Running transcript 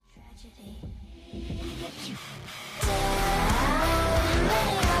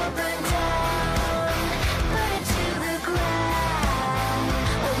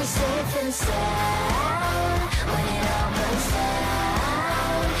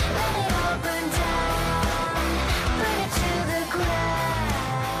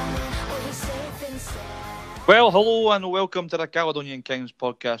Well, hello and welcome to the Caledonian Kings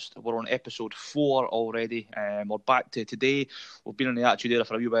podcast. We're on episode 4 already. We're back to today. We've been in the Attitude Era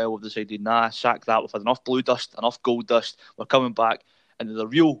for a wee while. We've decided, sack that. We've had enough blue dust, enough gold dust. We're coming back into the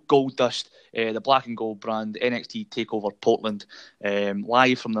real gold dust, the black and gold brand, NXT TakeOver Portland,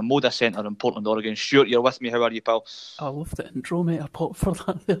 live from the Moda Centre in Portland, Oregon. Stuart, you're with me. How are you, pal? I love the intro, mate. I popped for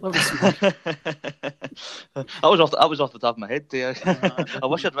that. That was that was off the top of my head there. I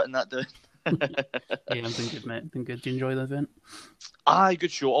wish I'd written that down. Yeah, I'm doing good, mate. Doing good. Do you enjoy the event? Aye,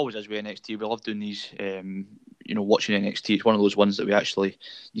 good show. Always is with NXT. We love doing these. Watching NXT. It's one of those ones that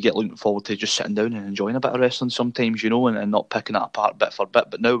you get looking forward to just sitting down and enjoying a bit of wrestling sometimes, and not picking it apart bit for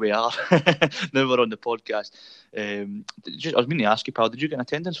bit. But now we are. Now we're on the podcast. I was meaning to ask you, pal, did you get an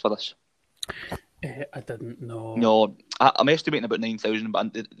attendance for this? I didn't know. No, I'm estimating about 9,000,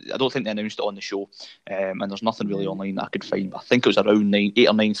 but I don't think they announced it on the show. And there's nothing really online that I could find. But I think it was around 8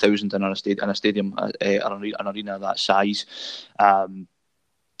 or 9,000 in a stadium, an arena of that size.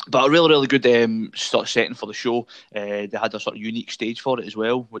 But a really, really good sort of setting for the show. They had a sort of unique stage for it as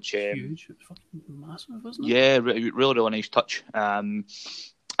well, which huge. It was fucking massive, wasn't it? Yeah, really, really nice touch. And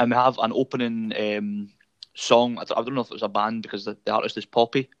we have an opening song. I don't know if it was a band because the artist is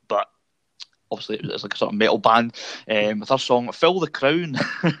Poppy, but obviously it's like a sort of metal band with her song "Fill the Crown."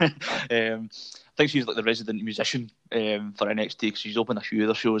 I think she's like the resident musician for NXT because she's opened a few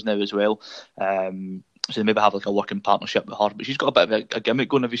other shows now as well. So they maybe have like a working partnership with her. But she's got a bit of a gimmick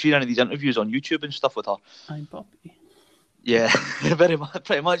going. Have you seen any of these interviews on YouTube and stuff with her? I'm Poppy. Yeah, very much,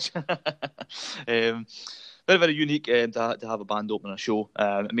 pretty much. Very, very unique to have a band open a show.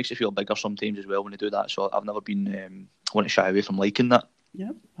 It makes it feel bigger sometimes as well when they do that. So I've never been one to shy away from liking that.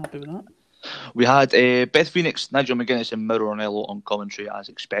 Yeah, happy with that. We had Beth Phoenix, Nigel McGuinness and Mauro Ranallo on commentary as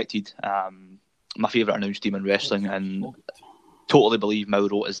expected. My favourite announced team in wrestling, and totally believe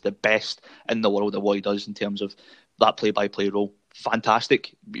Mauro is the best in the world at what he does in terms of that play-by-play role.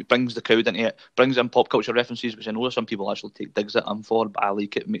 Fantastic. He brings the crowd into it, brings in pop culture references, which I know some people actually take digs at him for, but I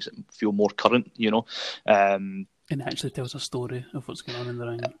like it. It makes it feel more current, And it actually tells a story of what's going on in the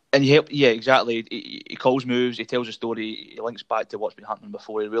ring. And exactly. He calls moves, he tells a story, he links back to what's been happening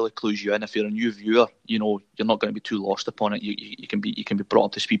before. He really clues you in. If you're a new viewer, you're not going to be too lost upon it. You can be brought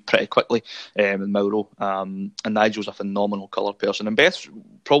up to speed pretty quickly with Mauro. And Nigel's a phenomenal colour person. And Beth's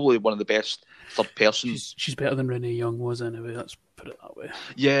probably one of the best third persons. She's better than Renee Young was anyway, let's put it that way.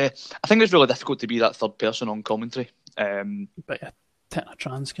 Yeah, I think it's really difficult to be that third person on commentary. But yeah. Techna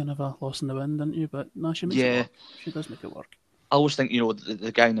Trans kind of a loss in the wind, didn't you? But no, she makes it work. She does make it work. I always think,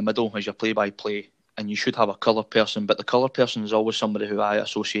 the guy in the middle is your play-by-play, and you should have a colour person, but the colour person is always somebody who I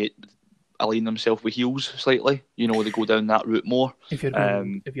associate align themselves with heels slightly. They go down that route more. If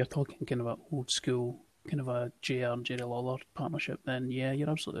you're talking kind of an old school, kind of a JR and Jerry Lawler partnership, then yeah, you're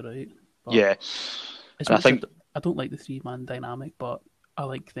absolutely right. But yeah. I don't like the 3-man dynamic, but I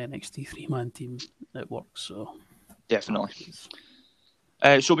like the NXT 3-man team that works, so... Definitely.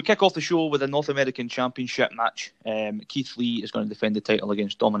 So we kick off the show with a North American Championship match. Keith Lee is going to defend the title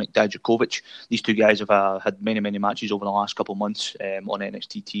against Dominik Dijakovic. These two guys have had many, many matches over the last couple of months on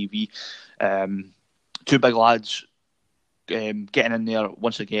NXT TV. Two big lads getting in there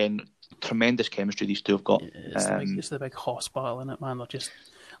once again. Tremendous chemistry these two have got. It's the big horse battle, isn't it, man? They're just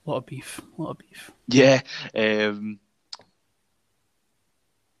a lot of beef. Yeah.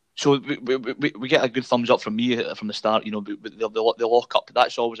 So we get a good thumbs up from me from the start. They lock up.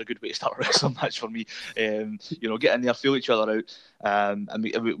 That's always a good way to start a wrestling match for me. Get in there, feel each other out, and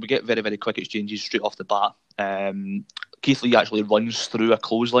we get very, very quick exchanges straight off the bat. Keith Lee actually runs through a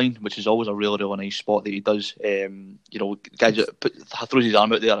clothesline, which is always a really, really nice spot that he does. Guys throws his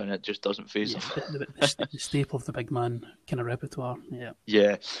arm out there and it just doesn't faze him. The staple of the big man kind of repertoire. Yeah.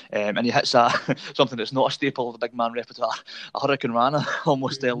 Yeah, and he hits something that's not a staple of the big man repertoire, a Hurricane Rana,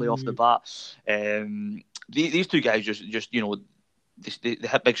 almost early off the bat. These two guys just they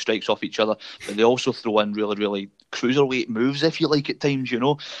hit big strikes off each other, but they also throw in really, really cruiserweight moves, if you like, at times.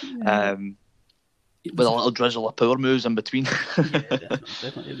 With a little drizzle of power moves in between. Yeah,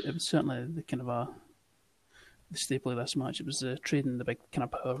 definitely. It was certainly the kind of the staple of this match. It was trading the big kind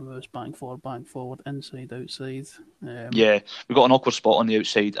of power moves, bang forward, inside, outside. We got an awkward spot on the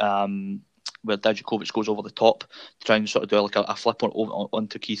outside where Dijakovic goes over the top to try and sort of do like a flip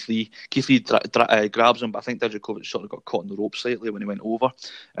onto Keith Lee. Keith Lee grabs him, but I think Dijakovic sort of got caught in the rope slightly when he went over.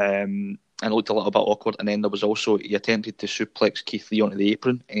 and it looked a little bit awkward. And then there was also, he attempted to suplex Keith Lee onto the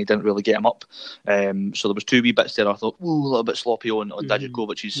apron, and he didn't really get him up. So there was 2 wee bits there. I thought, ooh, a little bit sloppy on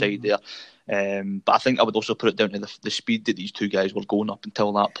Dijakovic's side there. But I think I would also put it down to the speed that these 2 guys were going up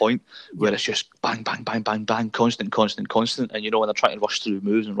until that point, where it's just bang, bang, bang, bang, bang, constant. And when they're trying to rush through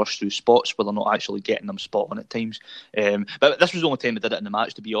moves and rush through spots, where they're not actually getting them spot on at times. But this was the only time they did it in the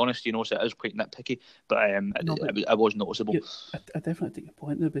match, to be honest. So it is quite nitpicky, but it was noticeable. I definitely take your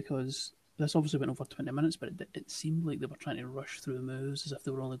point there, because this obviously went over 20 minutes, but it seemed like they were trying to rush through moves as if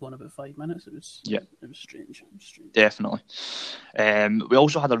they were only going about 5 minutes. It was strange. Definitely. We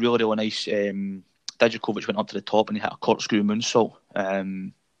also had a really, really nice. Dijakovic went up to the top and he hit a corkscrew moonsault,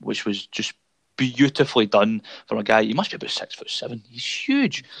 which was just beautifully done for a guy. He must be about 6'7". He's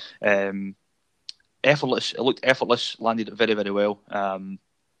huge. Effortless. It looked effortless. Landed it very, very well.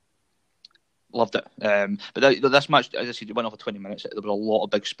 Loved it. But this match, as I said, it went over 20 minutes. There were a lot of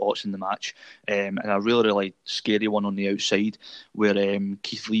big spots in the match, and a really, really scary one on the outside where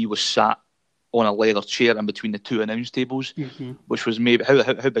Keith Lee was sat on a leather chair in between the 2 announce tables, which was maybe how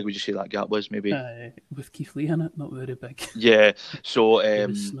big would you say that gap was? Maybe with Keith Lee in it, not very big. Yeah. So it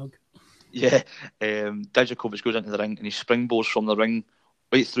was snug. Yeah. Dijakovic goes into the ring and he springboards from the ring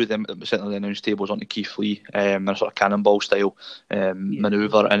right through the announce tables onto Keith Lee, in a sort of cannonball style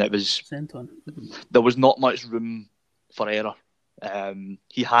manoeuvre, and it was there was not much room for error.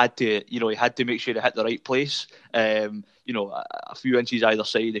 He had to make sure he hit the right place. A few inches either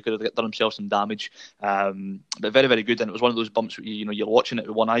side, they could have done himself some damage. But very, very good, and it was one of those bumps where you're watching it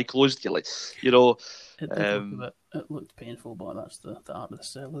with one eye closed. You're like, it looked painful, but that's the art of the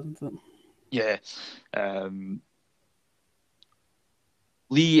sell, isn't it? Yeah.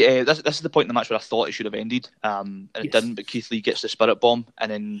 Lee, this is the point in the match where I thought it should have ended, and it didn't. But Keith Lee gets the spirit bomb, and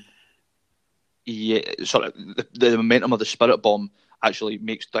then he sort of the momentum of the spirit bomb actually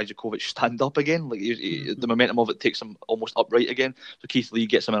makes Dijakovic stand up again. Like the momentum of it takes him almost upright again. So Keith Lee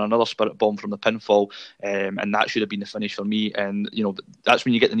gets him in another spirit bomb from the pinfall, and that should have been the finish for me. And that's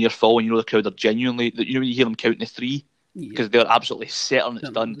when you get the near fall, and the crowd are genuinely. When you hear them counting to 3. Because they're absolutely certain it's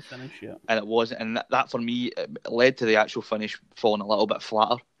done, finish, and it wasn't. And that for me led to the actual finish falling a little bit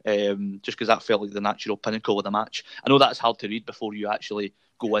flatter, just because that felt like the natural pinnacle of the match. I know that's hard to read before you actually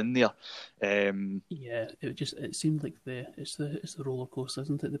go in there. It seemed like it's the roller coaster,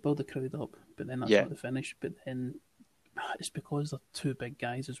 isn't it? They build the crowd up, but then that's not the finish. But then it's because they're 2 big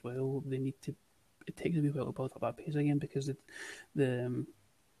guys as well. They need to. It takes a wee while to build up that pace again, because the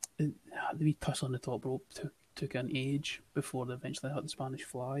wee tussle on the top rope took an age before they eventually had the Spanish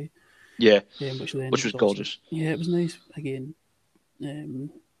Fly. Yeah, which was gorgeous. Yeah, it was nice. Again,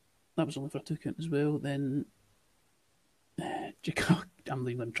 that was only for a 2 count as well. Then I'm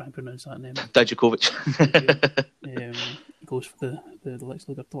even going to try and pronounce that name. Dijakovic. Goes for the Lex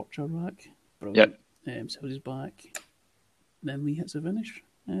Luger torture rack. Brilliant. Sells his back. Then Lee hits the finish.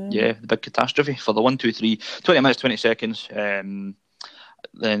 The big catastrophe for the 1, 2, 3, 20 minutes, 20 seconds.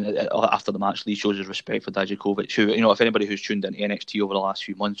 Then after the match, Lee shows his respect for Dijakovic, who, if anybody who's tuned into NXT over the last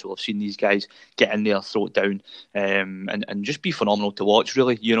few months will have seen these guys get in there, throw it down, and just be phenomenal to watch,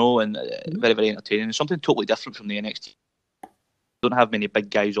 really, and very, very entertaining. It's something totally different from the NXT. Don't have many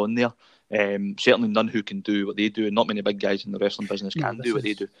big guys on there. Certainly none who can do what they do, and not many big guys in the wrestling business can do what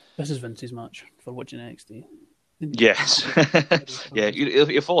they do. This is Vince's match for watching NXT. Yes. Yeah,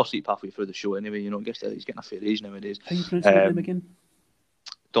 you fall asleep halfway through the show anyway, I guess he's getting a fair age nowadays. How do you pronounce his name again?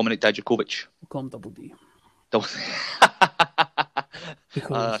 Dominic Dijakovic. We'll call him Double D. That's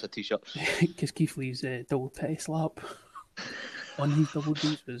a t-shirt. Because Keith Lee's double titty slap on his Double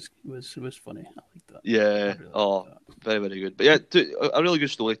D's was funny. I liked that. Yeah. Very, very good. But yeah, a really good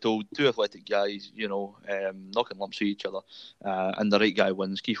story told. 2 athletic guys, knocking lumps at each other, and the right guy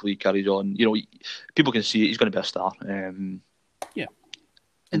wins. Keith Lee carries on. People can see it. He's going to be a star.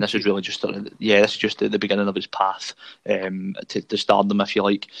 And this is really just the beginning of his path to stardom, if you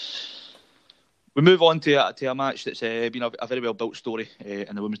like. We move on to a match that's been a very well built story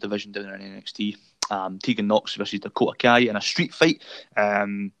in the women's division down in NXT. Tegan Nox versus Dakota Kai in a street fight.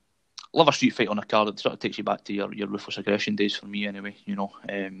 Love a street fight on a card. It sort of takes you back to your Ruthless Aggression days for me, anyway.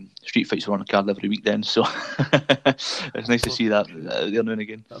 Street fights are on a card every week then, so it's nice to see that there now and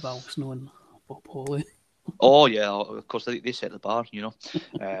again. But Al Snow and Bob Holly. Oh yeah, of course they set the bar,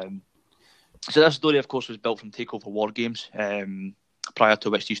 So this story, of course, was built from Takeover War Games, prior to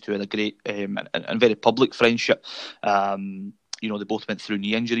which these two had a great and very public friendship. They both went through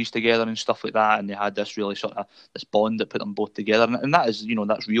knee injuries together and stuff like that, and they had this really sort of this bond that put them both together, and that is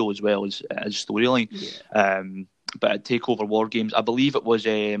that's real as well as storyline. Yeah. But at Takeover War Games, I believe it was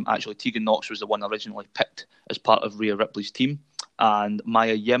actually Tegan Nox was the one originally picked as part of Rhea Ripley's team. and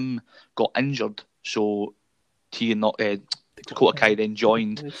Maya Yim got injured, so Dakota Kai then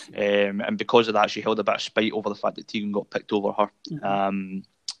joined, and because of that, she held a bit of spite over the fact that Tegan got picked over her. Mm-hmm.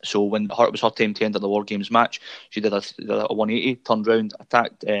 So when it was her time to enter the War Games match, she did a 180, turned round,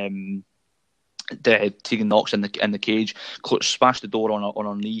 attacked Tegan Knox in the cage, smashed the door on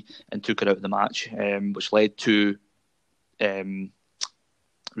her knee, and took her out of the match, which led to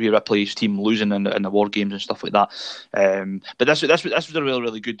Rhea Ripley's team losing in the War Games and stuff like that. But this was a really,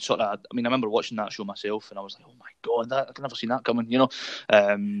 really good sort of. I mean, I remember watching that show myself, and I was like, oh my god, I can never seen that coming, you know.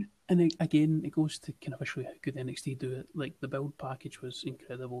 And again, it goes to kind of show you how good NXT do it. Like, the build package was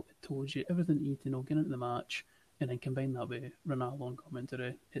incredible. It told you everything you need to know, get into the match, and then combine that with Ronaldo on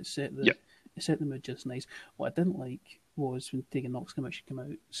commentary. It set the mood just nice. What I didn't like was when Tegan Knox came out, she came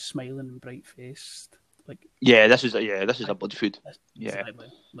out smiling and bright faced. Like, this is a blood food. Exactly.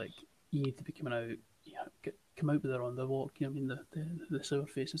 Like, you need to be coming out, come out with her on the walk. You know what I mean, the sour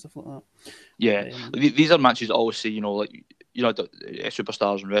face and stuff like that. Yeah, these are matches I always say.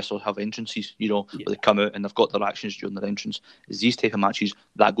 Superstars and wrestlers have entrances. Where they come out and they've got their actions during their entrance. Is these type of matches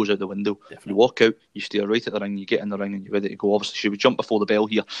that goes out the window. Definitely. You walk out, you stare right at the ring, you get in the ring, and you're ready to go. Obviously, she would jump before the bell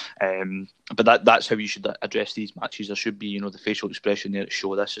here, but that's how you should address these matches. There should be, the facial expression there to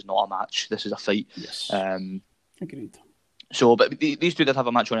show this is not a match, this is a fight. Yes. Agreed. So, but these two did have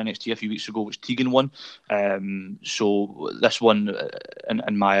a match on NXT a few weeks ago, which Tegan won. So this one,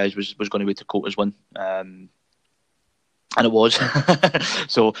 in my eyes, was going to be Dakota's win. And it was.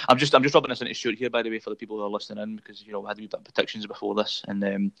 So I'm just rubbing this into Stuart here, by the way, for the people who are listening in, because we had a wee bit of predictions before this,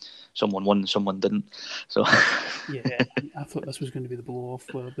 and someone won and someone didn't. So yeah, I thought this was going to be the blow off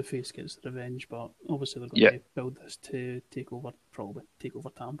where the face gets the revenge, but obviously they're going to build this to take over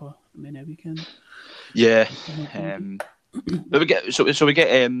Tampa Mania weekend. Yeah. But we get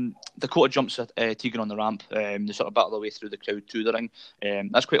Dakota jumps at Tegan on the ramp. They sort of battle their way through the crowd to the ring.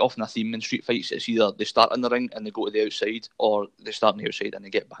 That's quite often a theme in street fights. It's either they start in the ring and they go to the outside, or they start on the outside and they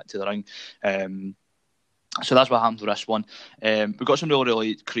get back to the ring. So that's what happened with this one. We've got some really,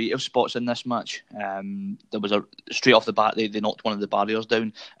 really creative spots in this match. There was straight off the bat, they knocked one of the barriers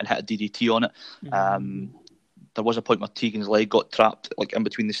down and hit a DDT on it. There was a point where Tegan's leg got trapped in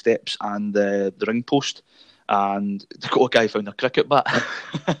between the steps and the ring post. And the Dakota guy found a cricket bat.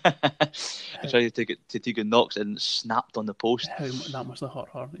 He tried to take it to Tegan Knox and snapped on the post. That must have hurt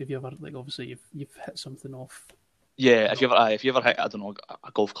her. If you ever obviously you've hit something off. Yeah, if you ever hit, I don't know,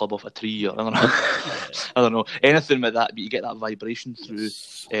 a golf club off a tree, or I don't know, I don't know, anything like that, but you get that vibration through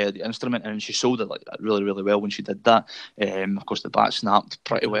the instrument, and she sold it really, really well when she did that. Of course, the bat snapped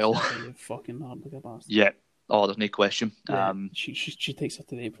pretty well. Fucking hard like a bastard. Yeah. Oh, there's no question. Yeah, she takes her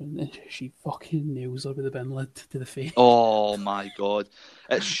to the apron and she fucking nails her with the bin lid to the face. Oh my god.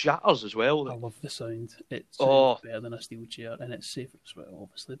 It shatters as well. I love the sound. It's better than a steel chair, and it's safer as well,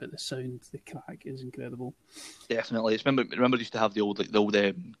 obviously, but the sound, the crack is incredible. Definitely. Remember they used to have the old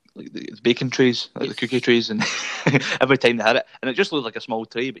the bacon trays, the cookie trays, and every time they had it, and it just looked like a small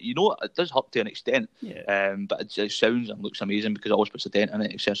tray, but it does hurt to an extent. Yeah. But it sounds and looks amazing because it always puts a dent in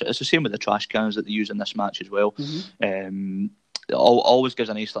it, etc. It's the same with the trash cans that they use in this match as well. Mm-hmm. It always gives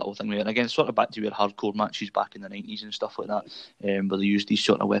a nice little thing there. And again, it's sort of back to your hardcore matches back in the 90s and stuff like that, where they used these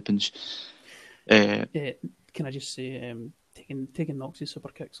sort of weapons. Can I just say, taking Knox's super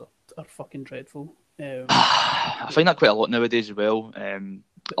kicks are fucking dreadful. I find that quite a lot nowadays as well.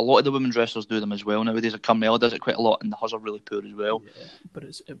 A lot of the women's wrestlers do them as well nowadays. Carmella does it quite a lot, and hers are really poor as well. Yeah, but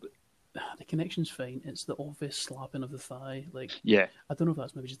the connection's fine. It's the obvious slapping of the thigh. I don't know if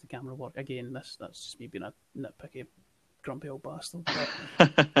that's maybe just the camera work. Again, that's just me being a nitpicky, grumpy old bastard.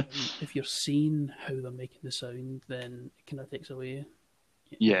 But, if you're seeing how they're making the sound, then it kind of takes away.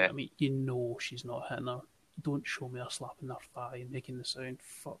 Yeah. I mean, she's not hitting her. Don't show me her slapping her thigh and making the sound.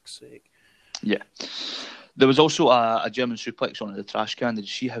 Fuck's sake. Yeah. There was also a German suplex onto the trash can. Did you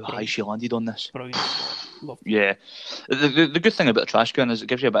see how high she landed on this? Brilliant. Loved it. Yeah. The good thing about the trash can is it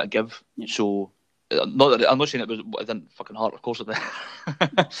gives you a bit of give. Yeah. So, I'm not saying it didn't fucking hurt, of course it did.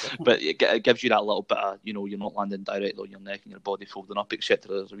 But it gives you that little bit of, you're not landing directly on your neck and your body folding up, etc.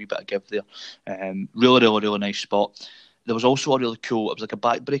 There's a wee bit of give there. Really, really, really nice spot. There was also a really cool. It was like a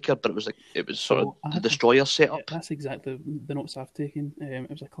backbreaker, but it was sort of the destroyer setup. Yeah, that's exactly the notes I've taken. It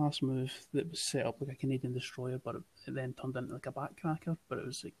was a class move that was set up like a Canadian destroyer, but it then turned into like a backcracker. But it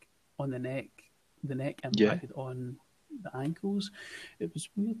was like on the neck impacted on the ankles. It was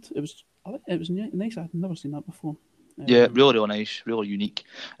weird. It was nice. I'd never seen that before. Yeah, really, really nice, really unique.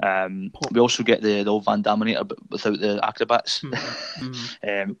 We also get the old Van Daminator, but without the acrobats,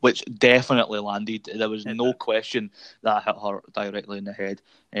 which definitely landed. There was no question that hit her directly in the head.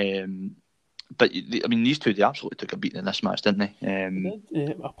 but I mean, these two, they absolutely took a beating in this match, didn't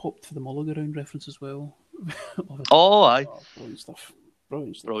they? I popped for the Mulligan round reference as well. Aye. Brilliant stuff.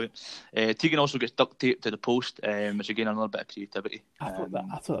 Brilliant stuff. Brilliant. Tegan also gets duct taped to the post, which again another bit of creativity. I thought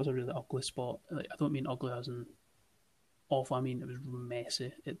that was a really ugly spot. Like, I don't mean ugly as in awful. I mean it was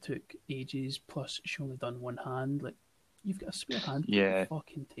messy. It took ages. Plus, she only done one hand. Like, you've got a spare hand. Yeah.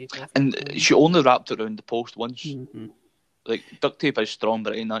 Fucking tape off. And she only wrapped it around the post once. Mm-hmm. Like, duct tape is strong,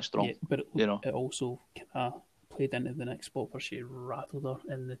 but it ain't that strong. Yeah, but it also kind of played into the next spot where she rattled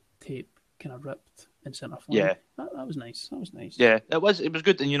her and the tape kind of ripped in centre flank. Yeah. That was nice. That was nice. Yeah, it was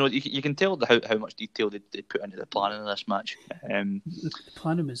good. And, you can tell how much detail they put into the planning of this match. The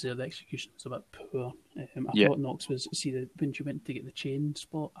planning was there, the execution was a bit poor. I thought Nox was, when she went to get the chain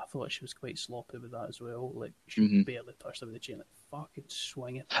spot, I thought she was quite sloppy with that as well. Like, she barely touched her with the chain, like, fucking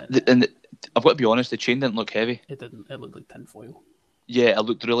swing it. And I've got to be honest, the chain didn't look heavy. It didn't. It looked like tinfoil. Yeah, it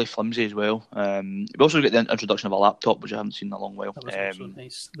looked really flimsy as well. We also get the introduction of a laptop, which I haven't seen in a long while. That was also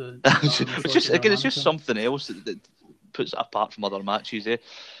nice. It's just something else that puts it apart from other matches.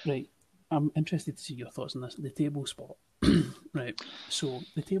 Right. I'm interested to see your thoughts on this. The table spot. Right. So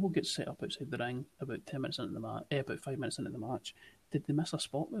the table gets set up outside the ring about 10 minutes into the match. About 5 minutes into the match. Did they miss a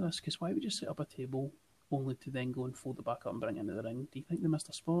spot with this? Because why would you set up a table only to then go and fold it back up and bring it into the ring? Do you think they missed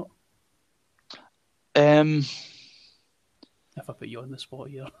a spot? If I put you on the spot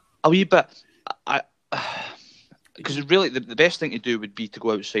here. A wee bit. Because really, the best thing to do would be to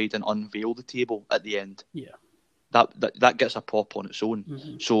go outside and unveil the table at the end. Yeah. That gets a pop on its own.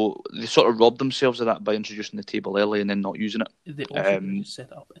 Mm-hmm. So they sort of robbed themselves of that by introducing the table early and then not using it. They also set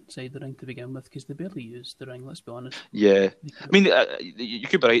it up inside the ring to begin with because they barely used the ring, let's be honest. Yeah. I mean, you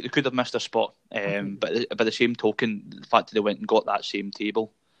could be right. They could have missed a spot. But by the same token, the fact that they went and got that same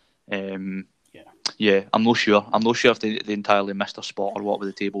table... Yeah, I'm not sure. I'm not sure if they entirely missed a spot or what with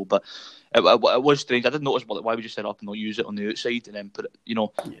the table, but it was strange. I did notice why would you set up and not use it on the outside and then put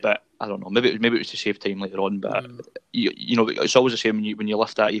it, But I don't know. Maybe it was to save time later on. But it's always the same when you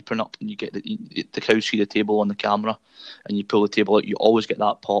lift that apron up and you get the crowd see the table on the camera, and you pull the table out. You always get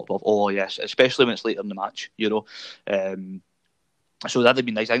that pop of, oh yes, especially when it's later in the match. So that'd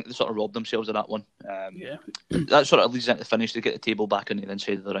be nice. I think they sort of robbed themselves of that one. That sort of leads into the finish. They get the table back into the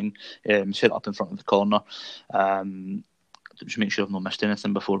inside of the ring, set it up in front of the corner. Just make sure I've not missed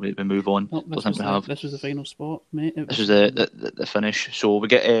anything before we move on. This was the final spot, mate. This was the finish. So we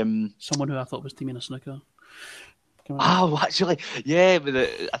get someone who I thought was teaming a snooker. Oh, actually, yeah.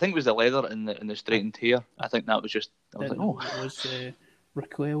 I think it was the leather in the straightened hair. I think that was just. I was like, oh. It was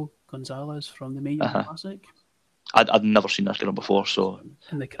Raquel Gonzalez from the Mae Young Classic. I'd never seen this girl before, so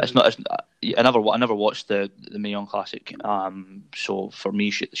it's not. I never watched the Mae Young Classic. So for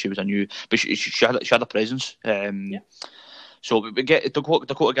me, she was a new, but she had a presence. So we get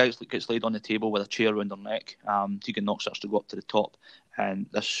Dakota guy gets laid on the table with a chair around her neck. Tegan Nox starts to go up to the top, and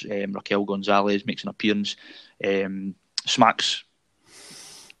this Raquel Gonzalez makes an appearance, smacks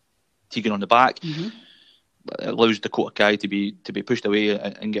Tegan on the back. Mm-hmm. It allows Dakota Kai to be pushed away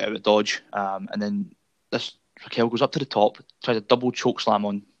and get out of dodge, and then this Raquel goes up to the top, tries a double choke slam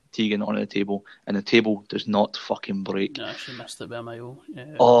on Tegan onto the table, and the table does not fucking break. No, she missed it by a mile.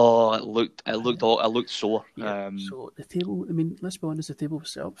 Oh, it looked sore. Yeah. So the table, I mean, let's be honest, the table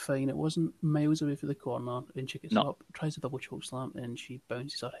was set up fine. It wasn't miles away from the corner, and she gets up, tries a double choke slam, and she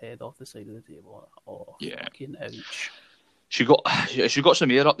bounces her head off the side of the table. Oh, fucking ouch. She got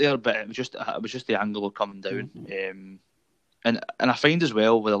some air up there, but it was just the angle of coming down. Mm-hmm. And I find as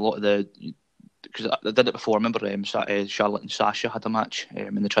well with a lot of the, because I did it before. I remember Charlotte and Sasha had a match,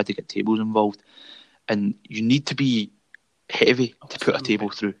 and they tried to get tables involved, and you need to be heavy to put a table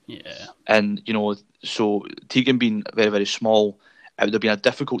through. Yeah. And so Tegan being very, very small, it would have been a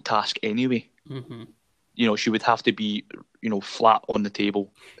difficult task anyway. Mm-hmm. She would have to be, flat on the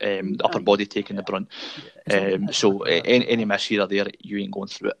table, the upper body taking the brunt. Yeah. So any miss here or there, you ain't going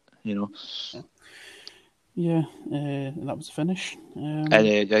through it. Yeah, and that was the finish.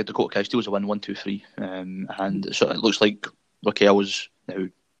 Dakota Kai steals a win, 1-2-3, and so it looks like Raquel was now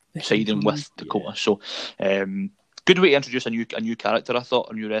siding with Dakota. Yeah. So, good way to introduce a new character. I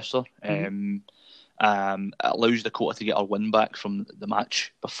thought, a new wrestler. Mm-hmm. It allows Dakota to get her win back from the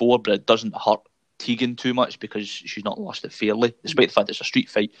match before, but it doesn't hurt Tegan too much because she's not lost it fairly, despite the fact it's a street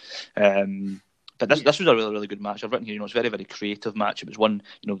fight. But this was a really, really good match. I've written here, it's a very, very creative match. It was one,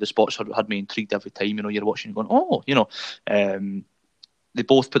 the spots had me intrigued every time. You're watching and going, oh, they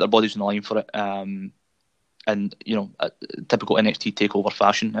both put their bodies on the line for it. And, a typical NXT takeover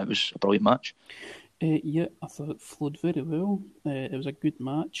fashion, it was a brilliant match. I thought it flowed very well. It was a good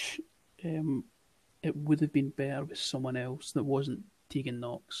match. It would have been better with someone else that wasn't Tegan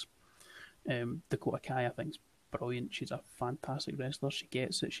Nox. Dakota Kai, I think, is brilliant. She's a fantastic wrestler. She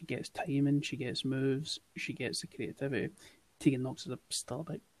gets it. She gets timing. She gets moves. She gets the creativity. Tegan Knox is still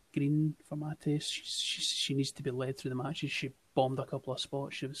a bit green for my taste. She needs to be led through the matches. She bombed a couple of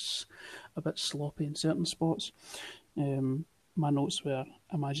spots. She was a bit sloppy in certain spots. My notes were,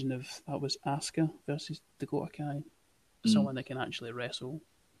 imagine if that was Asuka versus Dakota Kai, someone that can actually wrestle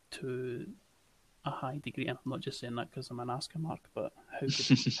to a high degree. And I'm not just saying that because I'm an Asuka mark, but how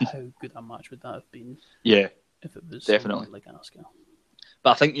good a match would that have been? Yeah, if it was definitely like Asuka.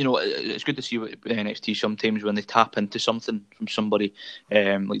 But I think, it's good to see with NXT sometimes when they tap into something from somebody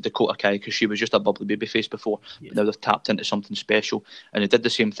like Dakota Kai, because she was just a bubbly babyface before. But now they've tapped into something special. And they did the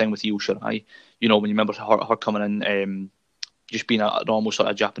same thing with Io Shirai. When you remember her coming in, just being an almost sort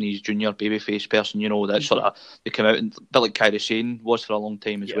of Japanese junior babyface person, that sort of, they come out, and a bit like Kairi Sane was for a long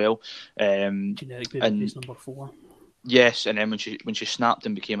time as well. Generic babyface number 4. Yes, and then when she snapped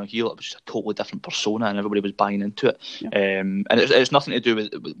and became a heel, it was just a totally different persona, and everybody was buying into it. And it's nothing to do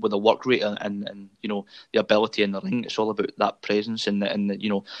with the work rate and the ability in the ring. It's all about that presence and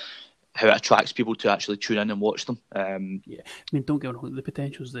how it attracts people to actually tune in and watch them. I mean, don't get me wrong, the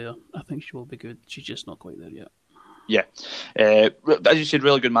potential's there. I think she will be good. She's just not quite there yet. Yeah, as you said,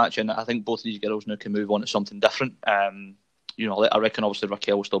 really good match, and I think both of these girls now can move on to something different. I reckon obviously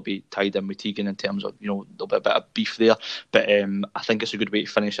Raquel will still be tied in with Tegan in terms of, there'll be a bit of beef there. But I think it's a good way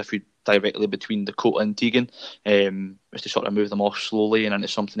to finish a feud directly between Dakota and Tegan, is to sort of move them off slowly and into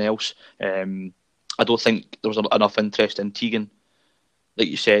something else. I don't think there was enough interest in Tegan, like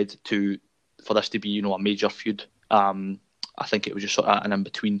you said, for this to be, a major feud. I think it was just sort of an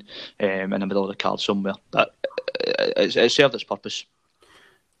in-between in the middle of the card somewhere. But it served its purpose.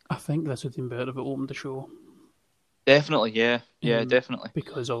 I think this would have been better if it opened the show. Definitely, yeah, definitely.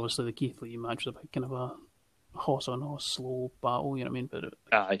 Because obviously the Keith Lee match was kind of a horse-on-horse slow battle, you know what I mean? But it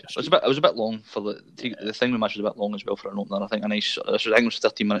was a bit long for the thing. The match was a bit long as well for an opener. I think it was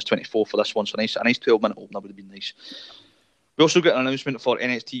 13 minutes 24 for this one, so a nice 12-minute opener would have been nice. We also got an announcement for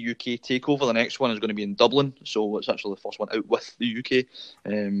NXT UK Takeover. The next one is going to be in Dublin, so it's actually the first one out with the UK.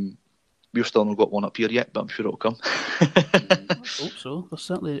 We've still not got one up here yet, but I'm sure it'll come. I hope so. There's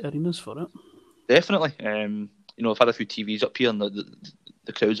certainly arenas for it. Definitely. I've had a few TVs up here, and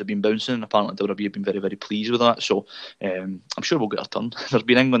the crowds have been bouncing, and apparently WWE have been very, very pleased with that. So I'm sure we'll get our turn. There's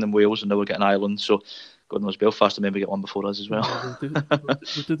been England and Wales, and now we're getting Ireland. So God knows, Belfast will maybe get one before us as well. We'll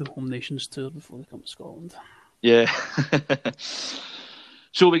do the Home Nations tour before they come to Scotland. Yeah.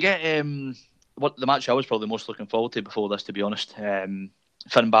 So we get what the match I was probably most looking forward to before this, to be honest.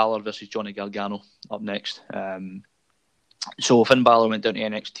 Finn Balor versus Johnny Gargano up next. So Finn Balor went down to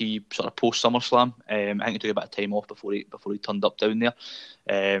NXT sort of post SummerSlam. I think he took a bit of time off before he turned up down there.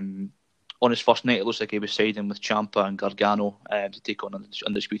 On his first night, it looks like he was siding with Ciampa and Gargano to take on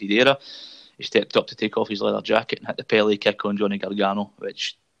Undisputed Era. He stepped up to take off his leather jacket and hit the Pele kick on Johnny Gargano,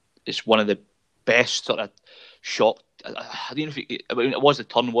 which is one of the best sort of shot. I don't know if it was the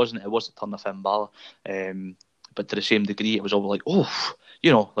turn, wasn't it? It was the turn of Finn Balor, but to the same degree, it was all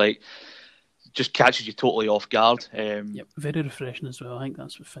like, just catches you totally off guard. Very refreshing as well. I think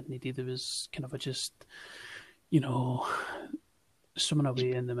that's what Finn needed. It was kind of swimming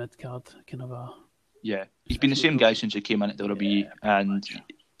away in the mid card, kind of a. Yeah, he's been the same guy since he came in at WWE, and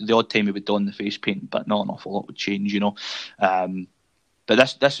the odd time he would don the face paint, but not an awful lot would change, But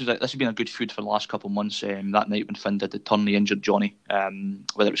this has been a good feud for the last couple of months. That night when Finn did the turn, he injured Johnny,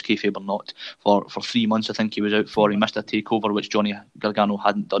 whether it was kayfabe or not, for 3 months. I think he was out for. He missed a takeover, which Johnny Gargano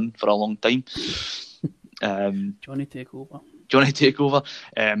hadn't done for a long time. Johnny Takeover.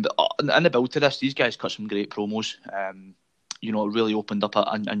 In the build to this, these guys cut some great promos. It really opened up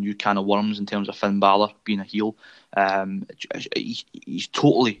a new can of worms in terms of Finn Balor being a heel. He's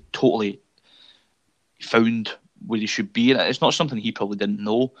totally found where he should be, and it's not something he probably didn't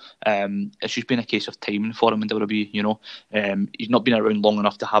know. It's just been a case of timing for him in WWE. He's not been around long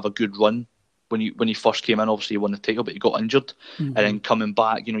enough to have a good run. When he first came in, obviously he won the title, but he got injured, and then coming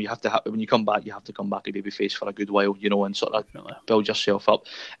back, you have to when you come back, you have to come back a babyface for a good while, and sort of build yourself up.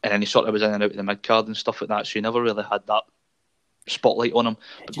 And then he sort of was in and out of the mid card and stuff like that, so he never really had that spotlight on him.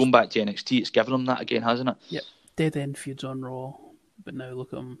 But going back to NXT, it's given him that again, hasn't it? Yep. Dead end feuds on Raw, but now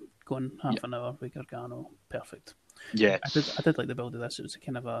look at him going half an hour with Gargano. Perfect. Yeah, I did like the build of this. It was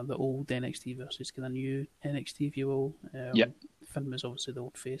kind of the old NXT versus kind of new NXT, if you will. Finn was obviously the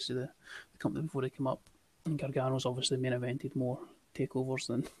old face of the company before he came up, and Gargano's obviously main evented more takeovers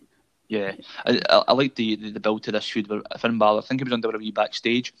than. Yeah, I like the build to this feud where Finn Balor, I think he was on WWE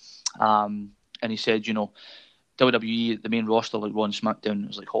backstage, and he said, WWE, the main roster like Raw and SmackDown,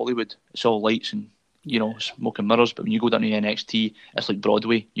 is like Hollywood. It's all lights and you know, smoke and mirrors. But when you go down to NXT, it's like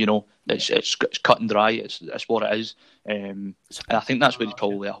Broadway. You know, it's cut and dry. It's what it is. And I think that's where he's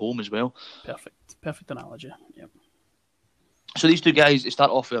probably at home as well. Perfect analogy. Yeah. So these two guys, they start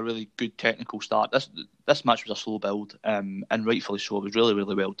off with a really good technical start. This match was a slow build, and rightfully so. It was really,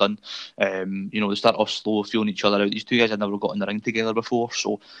 really well done. You know, they start off slow, feeling each other out. These two guys had never got in the ring together before,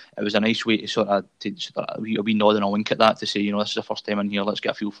 so it was a nice way to sort of a wee nod and a wink at that to say, you know, this is the first time in here. Let's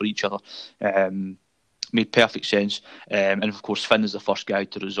get a feel for each other. Made perfect sense. And of course, Finn is the first guy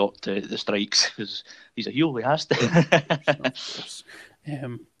to resort to the strikes because he's a heel. He has to. Of course.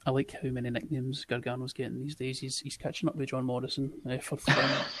 I like how many nicknames Gargano's getting these days. He's catching up with John Morrison for Finn.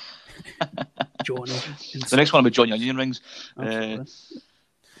 Johnny. The next one will be Johnny Onion Rings.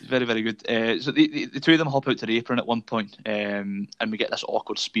 Very, very good. So the two of them hop out to the apron at one point, and we get this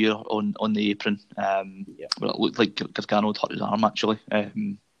awkward spear on the apron. Well, it looked like Gargano had hurt his arm actually.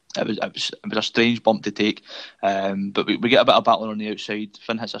 It was a strange bump to take, but we get a bit of battling on the outside.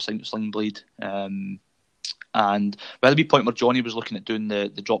 Finn hits a sling blade. And we had a wee point where Johnny was looking at doing the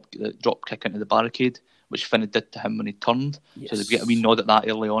drop kick into the barricade, which Finn did to him when he turned. Yes. So they get a wee nod at that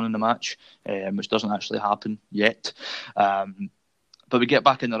early on in the match, which doesn't actually happen yet. But we get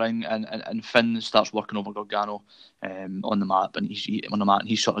back in the ring, and Finn starts working over Gargano on the mat, and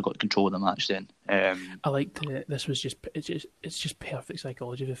he's sort of got control of the match then. I liked this was it's just perfect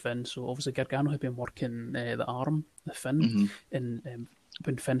psychology for Finn. So obviously Gargano had been working the arm, the Finn, and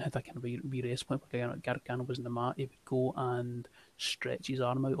when Finn had that kind of wee race point where Gargano was in the mat, he would go and stretch his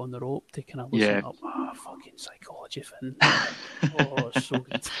arm out on the rope to kind of loosen it up. Ah, fucking psychology, Finn. So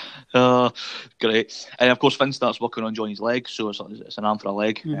good. Great. And of course, Finn starts working on Johnny's leg, so it's an arm for a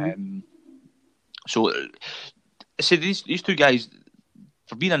leg. So, see, these two guys,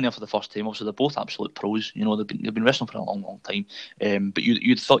 for being in there for the first time, obviously they're both absolute pros. You know, they've been wrestling for a long, long time. But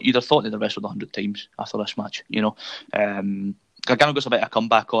you'd have thought they'd wrestled 100 times after this match. You know. Gargano gets a bit of a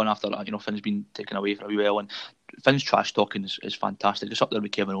comeback on after that. You know, Finn's been taken away for a wee while, and Finn's trash talking is fantastic. It's up there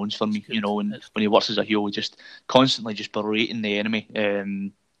with Kevin Owens for me. You know, and when he works as a heel, just constantly just berating the enemy,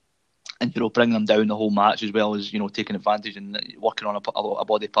 and you know, bringing them down the whole match as well as, you know, taking advantage and working on a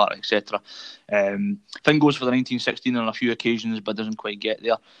body part, etc. Finn goes for the 1916 on a few occasions, but doesn't quite get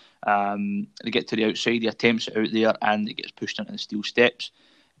there. They get to the outside, he attempts it out there, and it gets pushed into the steel steps.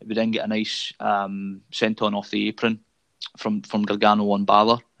 We then get a nice senton off the apron from Gargano on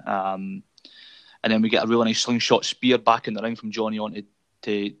Balor, and then we get a really nice slingshot spear back in the ring from Johnny onto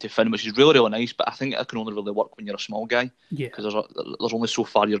to Finn, which is really, really nice, but I think it can only really work when you're a small guy, because there's only so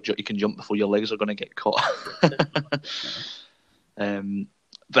far you can jump before your legs are going to get caught.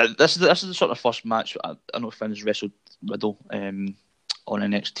 But this is the sort of first match I know Finn's wrestled Riddle on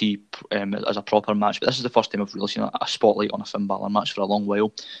NXT as a proper match, but this is the first time I've really seen a spotlight on a Finn Balor match for a long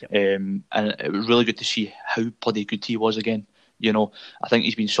while. And it was really good to see how bloody good he was again. You know, I think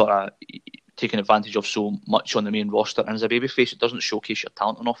he's been sort of taken advantage of so much on the main roster, and as a babyface, it doesn't showcase your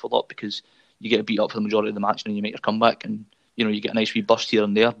talent an awful lot because you get beat up for the majority of the match and then you make your comeback, and you know, you get a nice wee burst here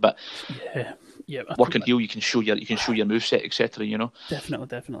and there. But working heel, you can show your moveset, etc. You know,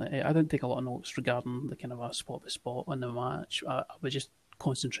 definitely. I didn't take a lot of notes regarding the kind of a spot by spot on the match. I was just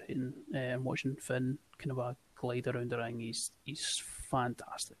concentrating and watching Finn kind of glide around the ring. He's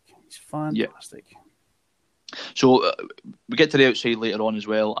fantastic. He's fantastic. Yeah. So we get to the outside later on as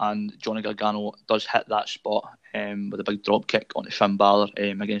well, and Johnny Gargano does hit that spot with a big drop kick onto Finn Balor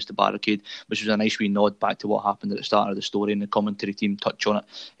against the barricade, which was a nice wee nod back to what happened at the start of the story, and the commentary team touch on it,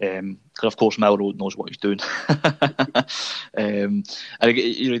 because of course Melrose knows what he's doing. And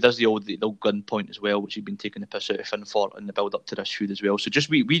he does the old gun point as well, which he'd been taking the piss out of Finn for in the build up to this feud as well. So just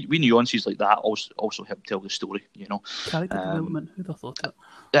we nuances like that also help tell the story, you know. Character development, who'd have thought it?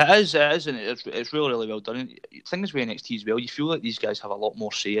 It is, and it's really, really well done. Things with NXT as well, you feel like these guys have a lot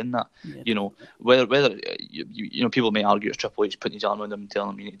more say in that. You know, whether you know, people may argue it's Triple H putting his arm around them and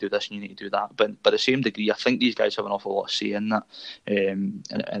telling them you need to do this and you need to do that, but by the same degree, I think these guys have an awful lot of say in that, and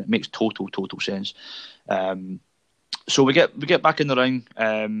it makes total sense. So we get back in the ring.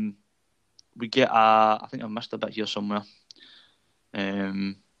 We get I think I've missed a bit here somewhere.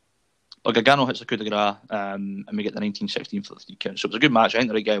 Gargano hits a coup de grace, and we get the 1916 for the 3 count. So it was a good match. I think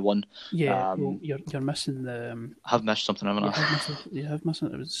the right guy won. Yeah, you're missing the. I have missed something, haven't I? You have missed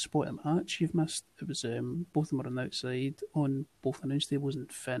it. It was a spot in the match. You've missed. It was both of them were on the outside on both announce tables,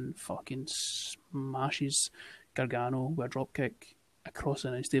 and Finn fucking smashes Gargano with a drop kick across the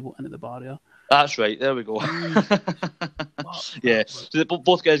announce table into the barrier. That's right. There we go. Yeah. So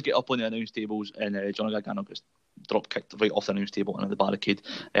both guys get up on the announce tables, and Johnny Gargano gets drop kicked right off the announce table into the barricade.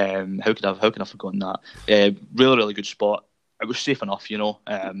 How could I have forgotten that? Really, really good spot. It was safe enough, you know.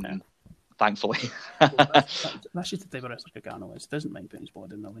 thankfully. That's just the type of wrestler Gargano is. Doesn't mind putting his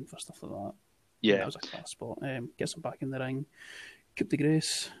body in the ring for stuff like that. Yeah. That was a class spot. Gets him back in the ring. Coup de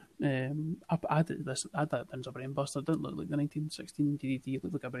Grace. I had that as a brainbuster. It didn't look like the 1916 DDT. It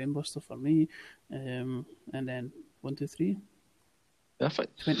looked like a brainbuster for me. And then 1, 2, 3.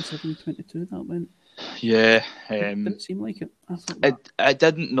 Perfect. 27-22 that went. Yeah. Didn't seem like it. I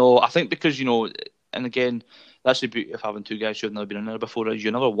didn't know. I think because, and again, that's the beauty of having two guys who have never been in there before, is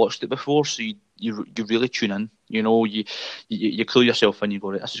you never watched it before, so you really tune in. You clue yourself in, you go,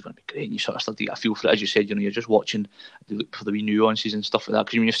 right, this is going to be great, and you sort of start to get a feel for it. As you said, you're just watching, you look for the wee nuances and stuff like that,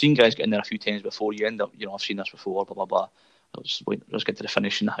 because when you've seen guys get in there a few times before, you end up, I've seen this before, blah, blah, blah. Let's get to the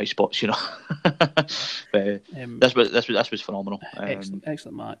finish and the high spots, But this was phenomenal.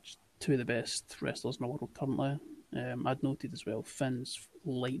 Excellent match. Two of the best wrestlers in the world currently. I'd noted as well, Finn's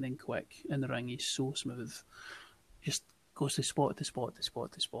lightning quick in the ring. He's so smooth. Just goes to spot to spot to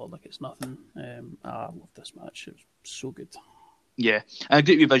spot to spot like it's nothing. I love this match. It was so good. Yeah, and a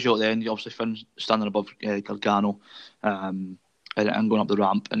great wee visual at the end. Obviously, Finn standing above Gargano and going up the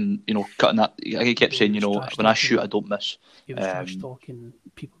ramp and, cutting that. He kept saying, when I shoot, I don't miss. He was trash talking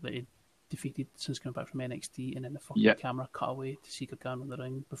people that he'd defeated since coming back from NXT, and then the fucking camera cut away to see Gargano in the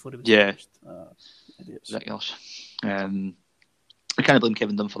ring before he was finished. Idiots. Ridiculous. I can't blame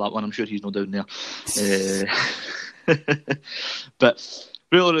Kevin Dunn for that one. I'm sure he's no down there. But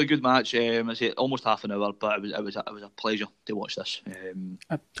really, really good match. I say almost half an hour, but it was a pleasure to watch this. And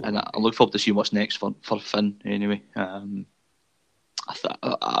I look forward to seeing what's next for Finn. Anyway, I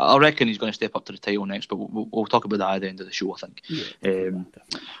reckon he's going to step up to the title next, but we'll talk about that at the end of the show, I think. Yeah,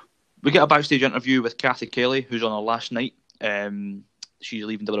 definitely. We get a backstage interview with Kathy Kelly, who's on her last night. She's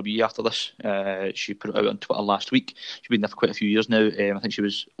leaving WWE after this. She put it out on Twitter last week. She's been there for quite a few years now. I think she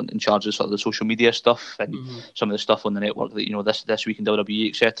was in charge of sort of the social media stuff and some of the stuff on the network that this week in WWE,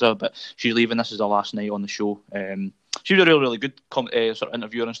 etc. But she's leaving. This is her last night on the show. She was a really, really good sort of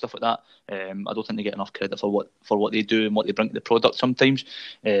interviewer and stuff like that. I don't think they get enough credit for what they do and what they bring to the product sometimes.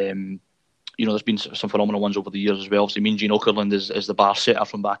 There's been some phenomenal ones over the years as well. So Mean Gene Okerlund is the bar setter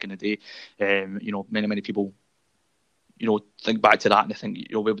from back in the day. Many people think back to that and they think,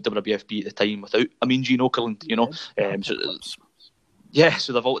 where would WWF be at the time without a Mean Gene Okerlund,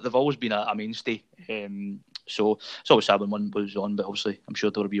 so they've always been a mainstay. So it's always sad when one moves on, but obviously I'm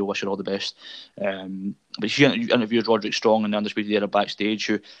sure WWE will wish her all the best. But she interviewed Roderick Strong and the Undisputed Era backstage,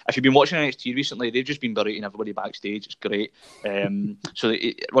 who, if you've been watching NXT recently, they've just been berating everybody backstage. It's great.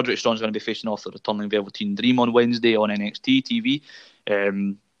 Roderick Strong's going to be facing off the returning Velveteen Dream on Wednesday on NXT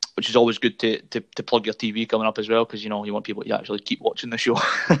TV. Which is always good to plug your TV coming up as well, because you want people to actually keep watching the show.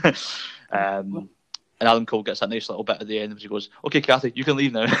 And Adam Cole gets a nice little bit at the end, where he goes, "Okay, Kathy, you can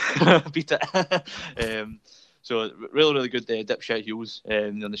leave now." Beat it. So really, really good dipshit heels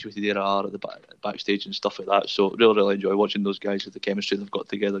on the Undisputed Era are at the backstage and stuff like that. So really, really enjoy watching those guys with the chemistry they've got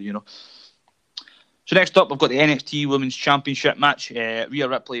together. So next up, we've got the NXT Women's Championship match: Rhea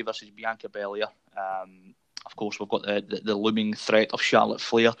Ripley versus Bianca Belair. Of course, we've got the looming threat of Charlotte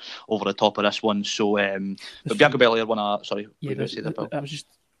Flair over the top of this one. So, but Bianca Belair won a... Sorry, I was just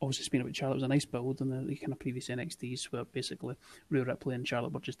obviously speaking about Charlotte. It was a nice build in the kind of previous NXTs where basically Rhea Ripley and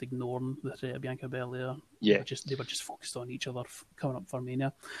Charlotte were just ignoring the threat of Bianca Belair. Yeah. They were just focused on each other coming up for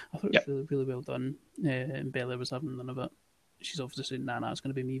Mania. I thought it was really, really well done. And Belair was having none of it. She's obviously saying, nah, it's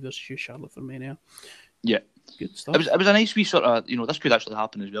going to be me versus you, Charlotte, for Mania. Yeah. Good stuff. It was a nice wee sort of, this could actually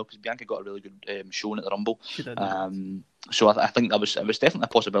happen as well, because Bianca got a really good showing at the Rumble. She did. So I think it was definitely a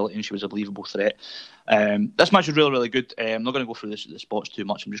possibility, and she was a believable threat. This match was really, really good. I'm not going to go through the spots too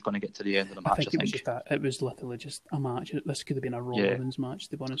much. I'm just going to get to the end of the match. It was literally just a match. This could have been a Raw Women's match,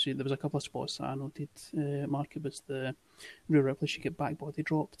 to be honest with you. There was a couple of spots that I noted. Mark, it was the Rhea Ripley, she get back body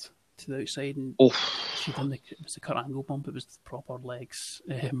dropped to the outside, and she done it was the Kurt Angle bump. It was the proper legs.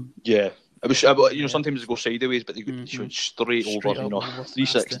 It was, sometimes they go sideways, but they went straight over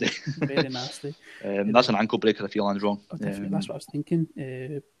 360. Very nasty. That's an ankle breaker if your land's wrong. That's what I was thinking.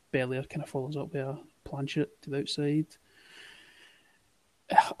 Belair kind of follows up with a planchette to the outside.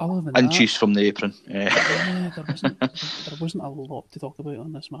 Other than that, cheese from the apron. There wasn't a lot to talk about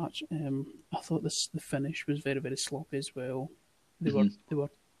on this match. I thought the finish was very, very sloppy as well.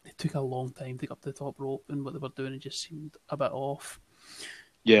 They took a long time to get up to the top rope, and what they were doing, it just seemed a bit off.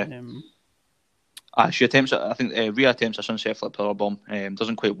 Yeah. She attempts. I think Rhea attempts a sunset flip powerbomb.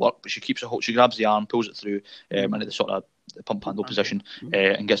 Doesn't quite work, but she keeps a hold. She grabs the arm, pulls it through into the sort of pump handle position,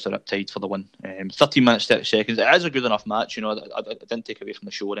 and gets the riptide for the win. 13 minutes 30 seconds. It is a good enough match. I didn't take away from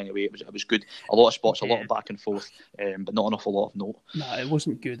the show anyway. It was good. A lot of spots, a lot of back and forth, but not an awful lot of note. No, it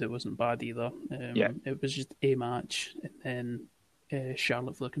wasn't good. It wasn't bad either. It was just a match, and then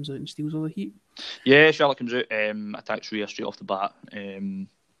Charlotte Flair comes out and steals all the heat. Yeah, Charlotte comes out, attacks Rhea straight off the bat.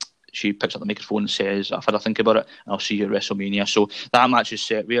 She picks up the microphone and says, "I've had a think about it, and I'll see you at WrestleMania." So that match is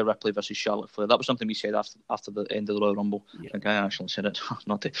set: Rhea Ripley versus Charlotte Flair. That was something we said after the end of the Royal Rumble. Yeah. I think I actually said it,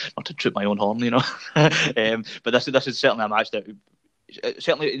 not to toot my own horn, you know. But this is certainly a match that it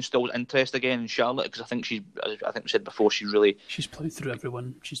certainly instills interest again in Charlotte, because I think we said before, she's played through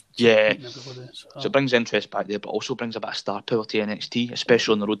everyone. She's beaten everybody. So it brings interest back there, but also brings a bit of star power to NXT,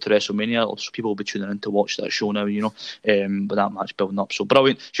 especially on the road to WrestleMania. Lots of people will be tuning in to watch that show now, you know, with that match building up. So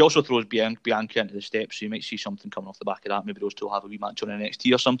brilliant. She also throws Bianca into the steps, so you might see something coming off the back of that. Maybe those two will have a wee match on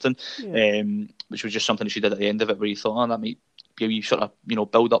NXT or something, which was just something that she did at the end of it, where you thought, that might be a wee sort of, you know,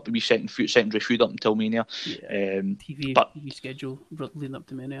 build up, a wee secondary feud up until Mania. TV schedule leading up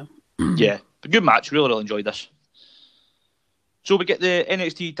to Mania. Yeah, but good match. Really enjoyed this. So we get the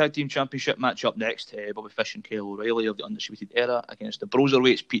NXT Tag Team Championship match up next. Bobby Fish and Kyle O'Reilly of the Undisputed Era against the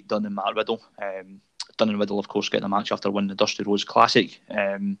Broserweights, Pete Dunne and Matt Riddle. Dunne and Riddle, of course, getting a match after winning the Dusty Rhodes Classic.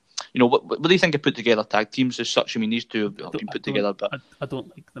 You know, what do you think of put together tag teams as such? I mean, these two have been put together, but I don't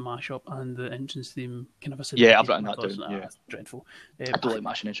like the mashup and the entrance theme. Kind of a I've written that down. That's dreadful. I don't like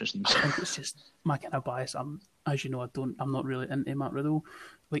mashing entrance themes. I think it's just my kind of bias. As you know, I'm not really into Matt Riddle.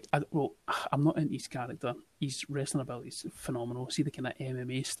 I'm not into his character. His wrestling ability is phenomenal. See the kind of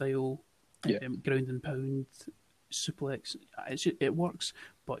MMA style, ground and pound, suplex. It works,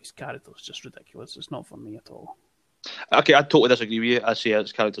 but his character is just ridiculous. It's not for me at all. Okay, I totally disagree with you. I say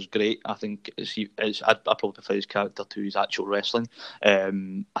his character's great. I think I probably prefer his character to his actual wrestling.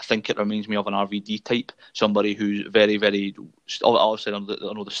 I think it reminds me of an RVD type, somebody who's very, very. Obviously, I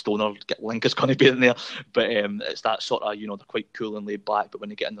know the stoner link is going to be in there, but it's that sort of, you know, they're quite cool and laid back, but when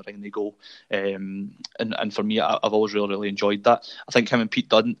they get in the ring, they go. And for me, I've always really, really enjoyed that. I think him and Pete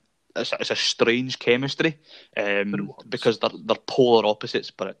Dunne, it's a strange chemistry, because they're polar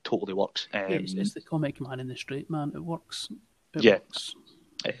opposites, but it totally works. It's the comic man and the straight man. It works. It works.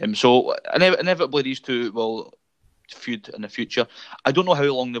 So inevitably these two will feud in the future. I don't know how